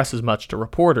express as much to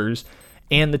reporters,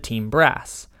 and the team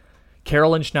brass.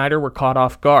 Carroll and Schneider were caught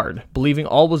off guard, believing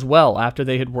all was well after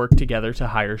they had worked together to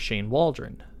hire Shane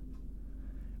Waldron.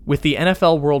 With the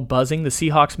NFL world buzzing, the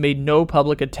Seahawks made no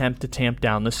public attempt to tamp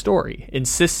down the story,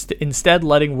 instead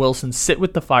letting Wilson sit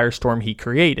with the firestorm he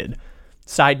created.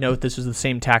 Side note, this was the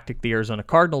same tactic the Arizona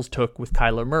Cardinals took with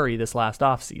Kyler Murray this last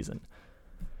offseason.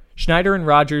 Schneider and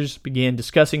Rodgers began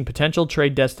discussing potential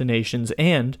trade destinations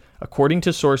and, according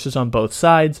to sources on both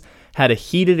sides, had a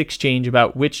heated exchange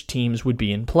about which teams would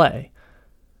be in play.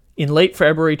 In late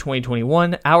February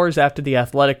 2021, hours after The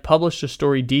Athletic published a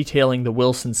story detailing the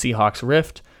Wilson-Seahawks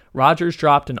rift, Rodgers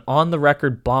dropped an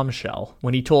on-the-record bombshell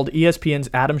when he told ESPN's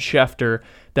Adam Schefter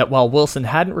that while Wilson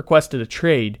hadn't requested a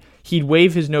trade, he'd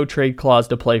waive his no-trade clause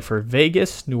to play for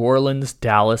Vegas, New Orleans,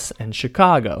 Dallas, and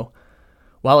Chicago.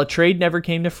 While a trade never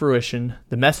came to fruition,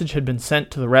 the message had been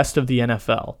sent to the rest of the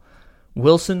NFL.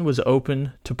 Wilson was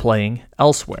open to playing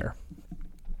elsewhere.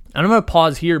 And I'm going to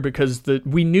pause here because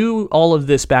we knew all of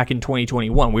this back in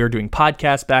 2021. We were doing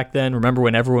podcasts back then. Remember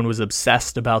when everyone was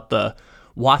obsessed about the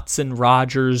Watson,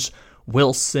 Rodgers,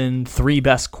 Wilson, 3 of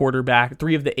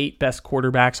the 8 best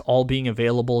quarterbacks all being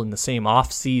available in the same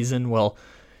offseason? Well,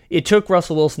 it took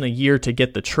Russell Wilson a year to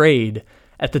get the trade.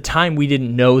 At the time, we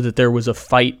didn't know that there was a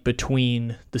fight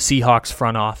between the Seahawks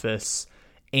front office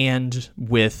and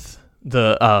with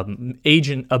the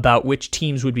agent about which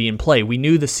teams would be in play. We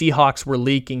knew the Seahawks were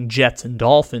leaking Jets and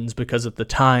Dolphins because at the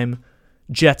time,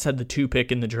 Jets had the 2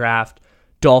 pick in the draft,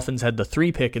 Dolphins had the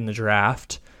 3 pick in the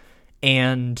draft,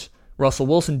 and Russell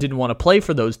Wilson didn't want to play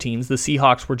for those teams. The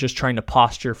Seahawks were just trying to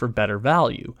posture for better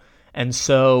value. And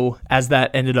so as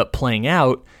that ended up playing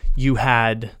out, you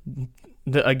had,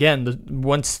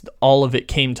 once all of it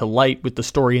came to light with the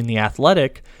story in The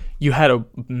Athletic, you had a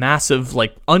massive,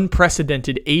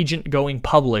 unprecedented agent going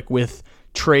public with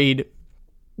trade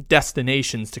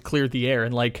destinations to clear the air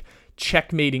and,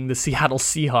 checkmating the Seattle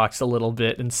Seahawks a little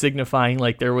bit and signifying,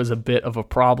 there was a bit of a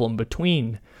problem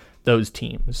between those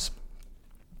teams.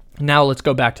 Now let's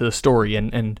go back to the story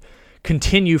and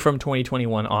continue from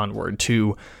 2021 onward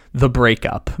to the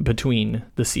breakup between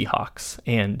the Seahawks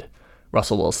and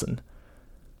Russell Wilson.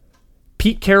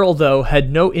 Pete Carroll, though,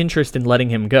 had no interest in letting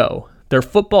him go. Their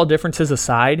football differences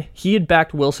aside, he had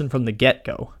backed Wilson from the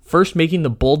get-go, first making the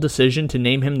bold decision to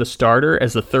name him the starter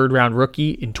as the third-round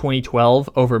rookie in 2012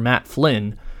 over Matt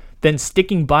Flynn, then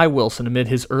sticking by Wilson amid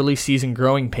his early season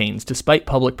growing pains despite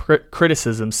public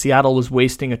criticism Seattle was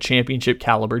wasting a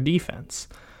championship-caliber defense.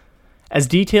 As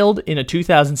detailed in a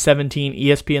 2017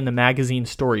 ESPN The Magazine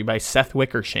story by Seth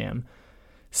Wickersham,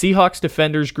 Seahawks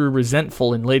defenders grew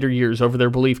resentful in later years over their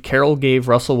belief Carroll gave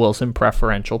Russell Wilson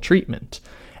preferential treatment.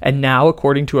 And now,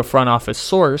 according to a front office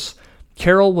source,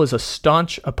 Carroll was a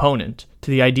staunch opponent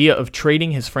to the idea of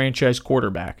trading his franchise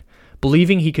quarterback,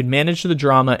 believing he could manage the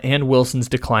drama and Wilson's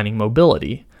declining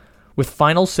mobility. With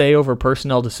final say over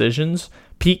personnel decisions,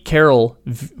 Pete Carroll's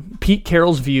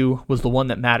view was the one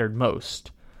that mattered most.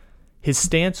 His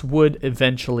stance would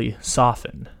eventually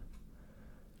soften.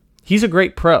 He's a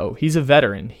great pro. He's a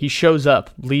veteran. He shows up,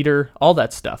 leader, all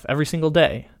that stuff, every single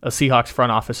day, a Seahawks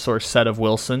front office source said of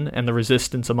Wilson and the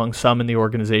resistance among some in the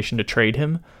organization to trade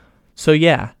him. So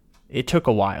yeah, it took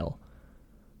a while.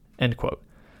 End quote.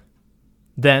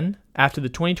 Then, after the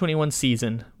 2021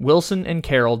 season, Wilson and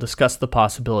Carroll discussed the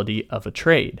possibility of a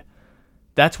trade.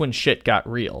 That's when shit got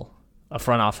real, a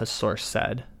front office source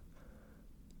said.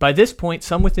 By this point,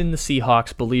 some within the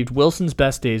Seahawks believed Wilson's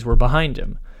best days were behind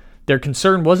him. Their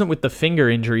concern wasn't with the finger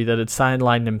injury that had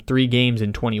sidelined him 3 games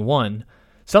in 21.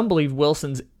 Some believed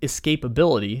Wilson's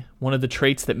escapability, one of the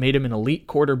traits that made him an elite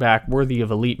quarterback worthy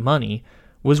of elite money,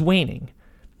 was waning.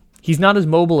 He's not as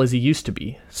mobile as he used to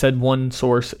be, said one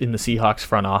source in the Seahawks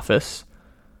front office.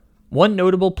 One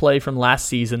notable play from last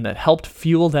season that helped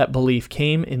fuel that belief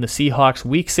came in the Seahawks'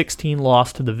 Week 16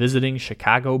 loss to the visiting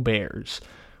Chicago Bears,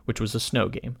 which was a snow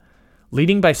game.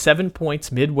 Leading by 7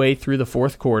 points midway through the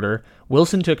fourth quarter,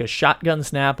 Wilson took a shotgun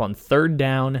snap on 3rd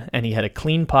down, and he had a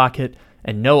clean pocket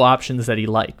and no options that he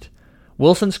liked.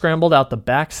 Wilson scrambled out the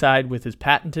backside with his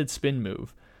patented spin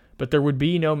move, but there would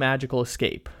be no magical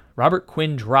escape. Robert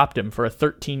Quinn dropped him for a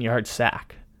 13-yard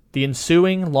sack. The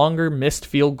ensuing longer missed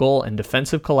field goal and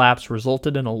defensive collapse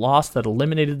resulted in a loss that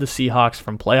eliminated the Seahawks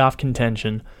from playoff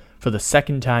contention for the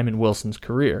second time in Wilson's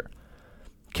career.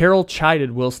 Carroll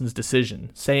chided Wilson's decision,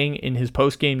 saying in his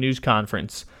post-game news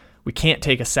conference, "We can't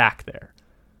take a sack there."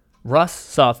 Russ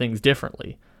saw things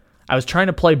differently. "I was trying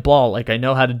to play ball like I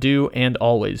know how to do and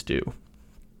always do."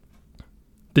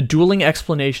 The dueling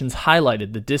explanations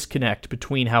highlighted the disconnect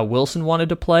between how Wilson wanted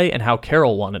to play and how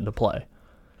Carroll wanted to play.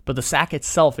 But the sack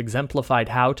itself exemplified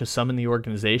how, to some in the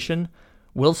organization,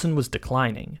 Wilson was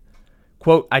declining.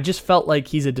 Quote, "I just felt like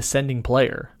he's a descending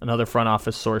player," another front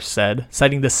office source said,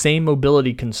 citing the same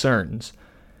mobility concerns.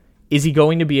 Is he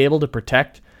going to be able to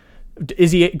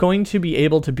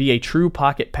be a true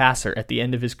pocket passer at the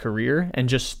end of his career and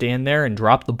just stand there and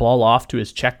drop the ball off to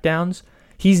his checkdowns?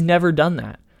 He's never done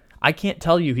that. I can't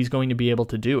tell you he's going to be able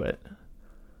to do it.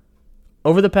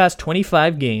 Over the past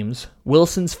 25 games,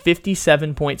 Wilson's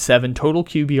 57.7 total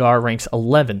QBR ranks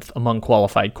 11th among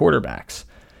qualified quarterbacks.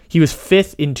 He was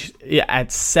 5th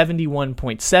at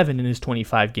 71.7 in his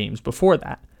 25 games before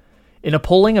that. In a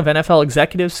polling of NFL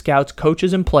executives, scouts,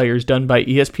 coaches, and players done by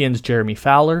ESPN's Jeremy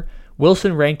Fowler,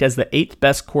 Wilson ranked as the 8th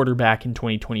best quarterback in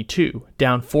 2022,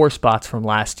 down 4 spots from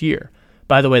last year.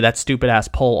 By the way, that stupid-ass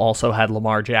poll also had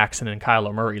Lamar Jackson and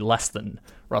Kyler Murray less than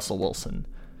Russell Wilson.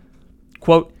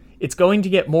 Quote, "It's going to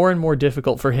get more and more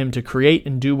difficult for him to create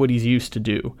and do what he's used to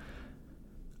do.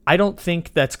 I don't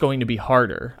think that's going to be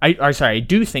harder. I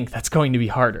do think that's going to be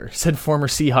harder," said former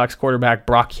Seahawks quarterback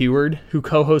Brock Heward, who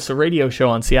co-hosts a radio show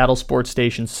on Seattle sports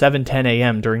station 710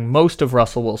 AM during most of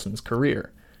Russell Wilson's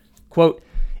career. Quote,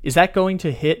 "Is that going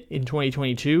to hit in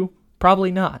 2022?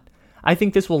 Probably not. I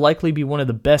think this will likely be one of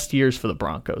the best years for the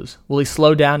Broncos. Will he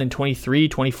slow down in 23,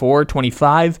 24,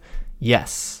 25?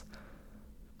 Yes."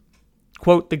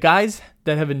 Quote, "The guys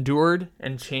that have endured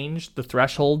and changed the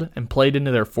threshold and played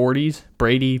into their 40s,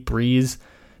 Brady, Breeze,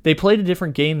 they played a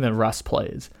different game than Russ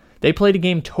plays. They played a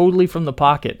game totally from the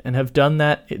pocket and have done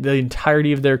that the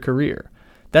entirety of their career.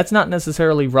 That's not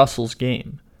necessarily Russell's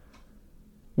game."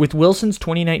 With Wilson's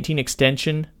 2019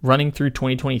 extension running through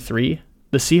 2023,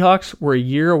 The Seahawks were a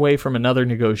year away from another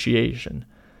negotiation.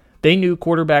 They knew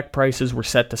quarterback prices were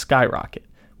set to skyrocket,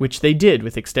 which they did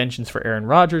with extensions for Aaron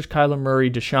Rodgers, Kyler Murray,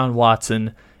 Deshaun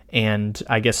Watson, and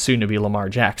I guess soon to be Lamar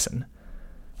Jackson.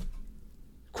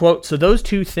 Quote, so those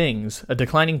two things, a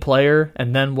declining player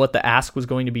and then what the ask was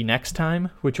going to be next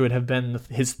time, which would have been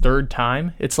his third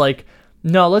time, it's like,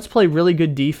 no, let's play really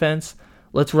good defense.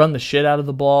 Let's run the shit out of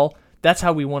the ball. That's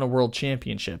how we won a world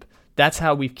championship. That's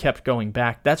how we've kept going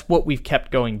back. That's what we've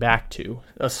kept going back to,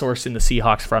 a source in the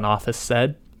Seahawks front office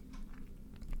said.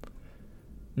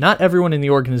 Not everyone in the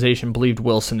organization believed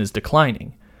Wilson is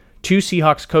declining. Two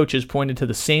Seahawks coaches pointed to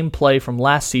the same play from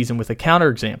last season with a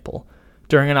counterexample.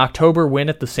 During an October win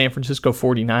at the San Francisco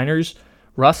 49ers,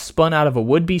 Russ spun out of a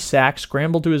would-be sack,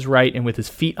 scrambled to his right, and with his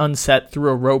feet unset threw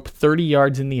a rope 30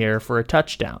 yards in the air for a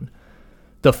touchdown.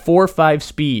 The 4.5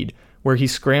 speed, where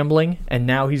he's scrambling and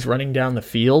now he's running down the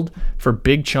field for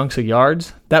big chunks of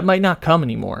yards, that might not come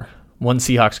anymore, one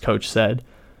Seahawks coach said.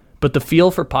 But the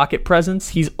feel for pocket presence,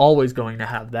 he's always going to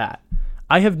have that.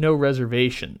 I have no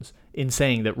reservations in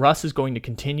saying that Russ is going to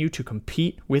continue to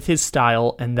compete with his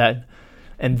style, and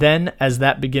then as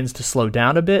that begins to slow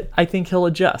down a bit, I think he'll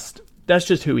adjust. That's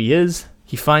just who he is.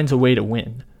 He finds a way to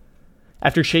win.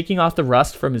 After shaking off the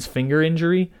rust from his finger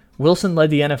injury, Wilson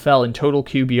led the NFL in total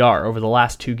QBR over the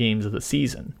last 2 games of the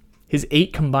season. His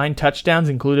 8 combined touchdowns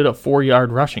included a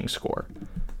 4-yard rushing score.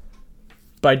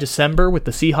 By December, with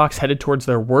the Seahawks headed towards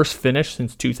their worst finish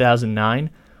since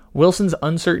 2009, Wilson's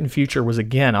uncertain future was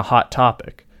again a hot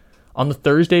topic. On the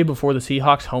Thursday before the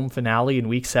Seahawks' home finale in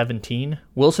Week 17,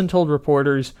 Wilson told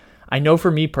reporters, I know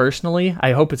for me personally,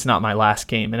 I hope it's not my last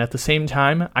game, and at the same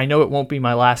time, I know it won't be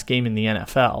my last game in the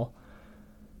NFL.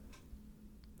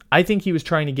 I think he was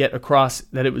trying to get across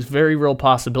that it was very real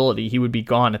possibility he would be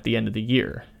gone at the end of the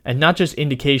year, and not just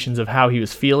indications of how he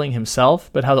was feeling himself,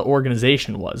 but how the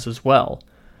organization was as well.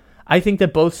 I think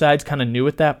that both sides kind of knew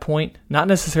at that point, not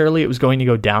necessarily it was going to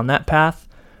go down that path,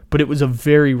 but it was a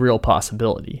very real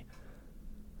possibility.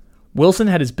 Wilson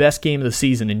had his best game of the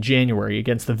season in January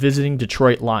against the visiting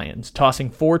Detroit Lions, tossing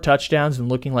 4 touchdowns and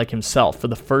looking like himself for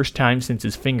the first time since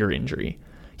his finger injury.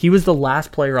 He was the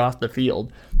last player off the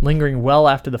field, lingering well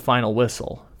after the final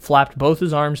whistle, flapped both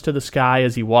his arms to the sky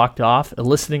as he walked off,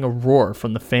 eliciting a roar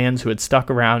from the fans who had stuck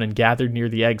around and gathered near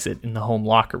the exit in the home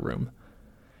locker room.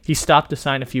 He stopped to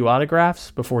sign a few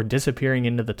autographs before disappearing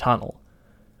into the tunnel.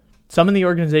 Some in the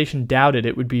organization doubted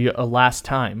it would be a last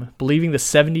time, believing the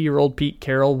 70-year-old Pete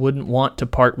Carroll wouldn't want to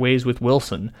part ways with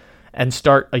Wilson and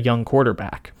start a young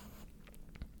quarterback.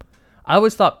 I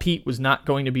always thought Pete was not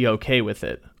going to be okay with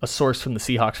it, a source from the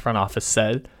Seahawks front office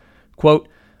said. Quote,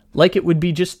 like it would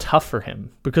be just tough for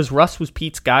him, because Russ was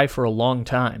Pete's guy for a long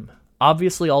time.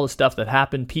 Obviously all the stuff that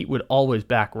happened, Pete would always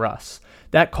back Russ.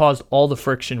 That caused all the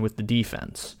friction with the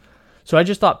defense. So I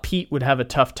just thought Pete would have a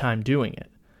tough time doing it.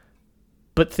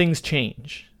 But things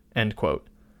change, end quote.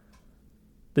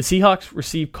 The Seahawks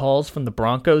received calls from the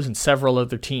Broncos and several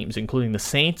other teams, including the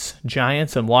Saints,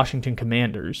 Giants, and Washington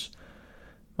Commanders.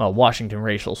 Well, Washington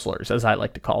racial slurs, as I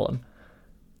like to call them.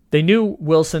 They knew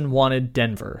Wilson wanted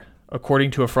Denver,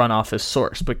 according to a front office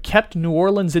source, but kept New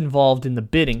Orleans involved in the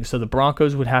bidding so the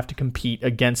Broncos would have to compete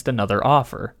against another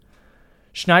offer.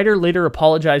 Schneider later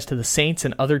apologized to the Saints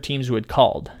and other teams who had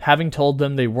called, having told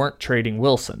them they weren't trading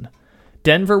Wilson.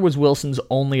 Denver was Wilson's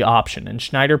only option, and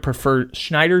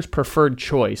Schneider's preferred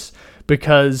choice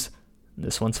because,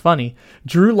 this one's funny,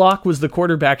 Drew Lock was the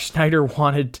quarterback Schneider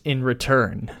wanted in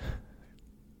return.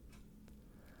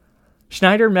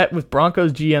 Schneider met with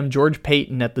Broncos GM George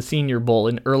Paton at the Senior Bowl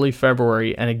in early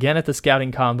February and again at the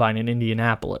Scouting Combine in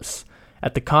Indianapolis.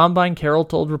 At the Combine, Carroll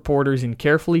told reporters in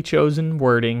carefully chosen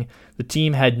wording the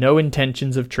team had no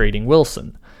intentions of trading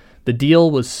Wilson. The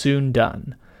deal was soon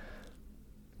done.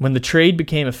 When the trade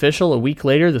became official a week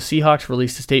later, the Seahawks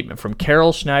released a statement from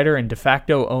Carroll, Schneider, and de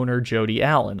facto owner Jody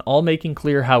Allen, all making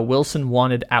clear how Wilson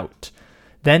wanted out.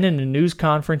 Then in a news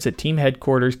conference at team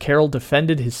headquarters, Carroll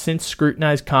defended his since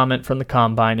scrutinized comment from the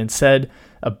Combine and said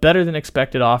a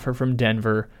better-than-expected offer from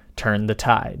Denver turned the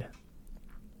tide.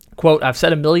 Quote, I've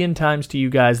said 1,000,000 times to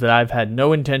you guys that I've had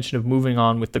no intention of moving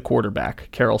on with the quarterback,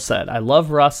 Carroll said. I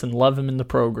love Russ and love him in the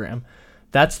program.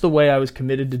 That's the way I was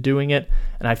committed to doing it,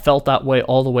 and I felt that way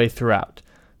all the way throughout.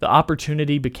 The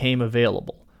opportunity became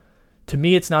available. To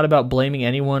me, it's not about blaming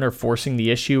anyone or forcing the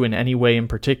issue in any way in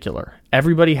particular.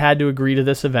 Everybody had to agree to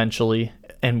this eventually,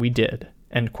 and we did.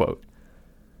 End quote.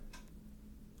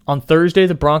 On Thursday,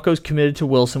 the Broncos committed to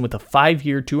Wilson with a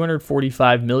 5-year,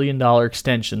 $245 million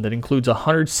extension that includes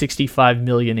 $165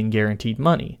 million in guaranteed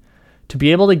money. To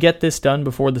be able to get this done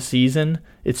before the season,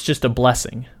 it's just a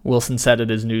blessing, Wilson said at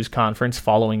his news conference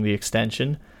following the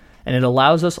extension. and it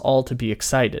allows us all to be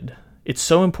excited. It's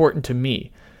so important to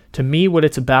me. To me, what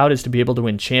it's about is to be able to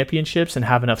win championships and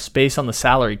have enough space on the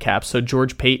salary cap so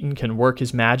George Payton can work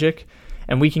his magic,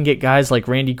 and we can get guys like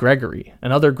Randy Gregory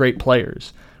and other great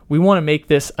players. We want to make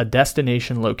this a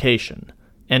destination location."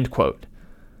 End quote.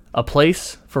 A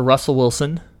place for Russell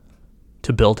Wilson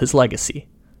to build his legacy.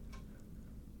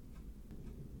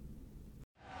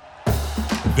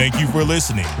 Thank you for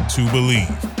listening to Believe.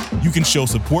 You can show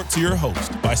support to your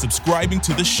host by subscribing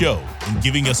to the show and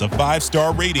giving us a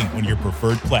 5-star rating on your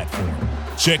preferred platform.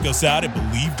 Check us out at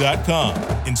Believe.com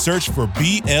and search for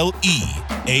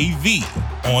BLEAV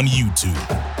on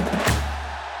YouTube.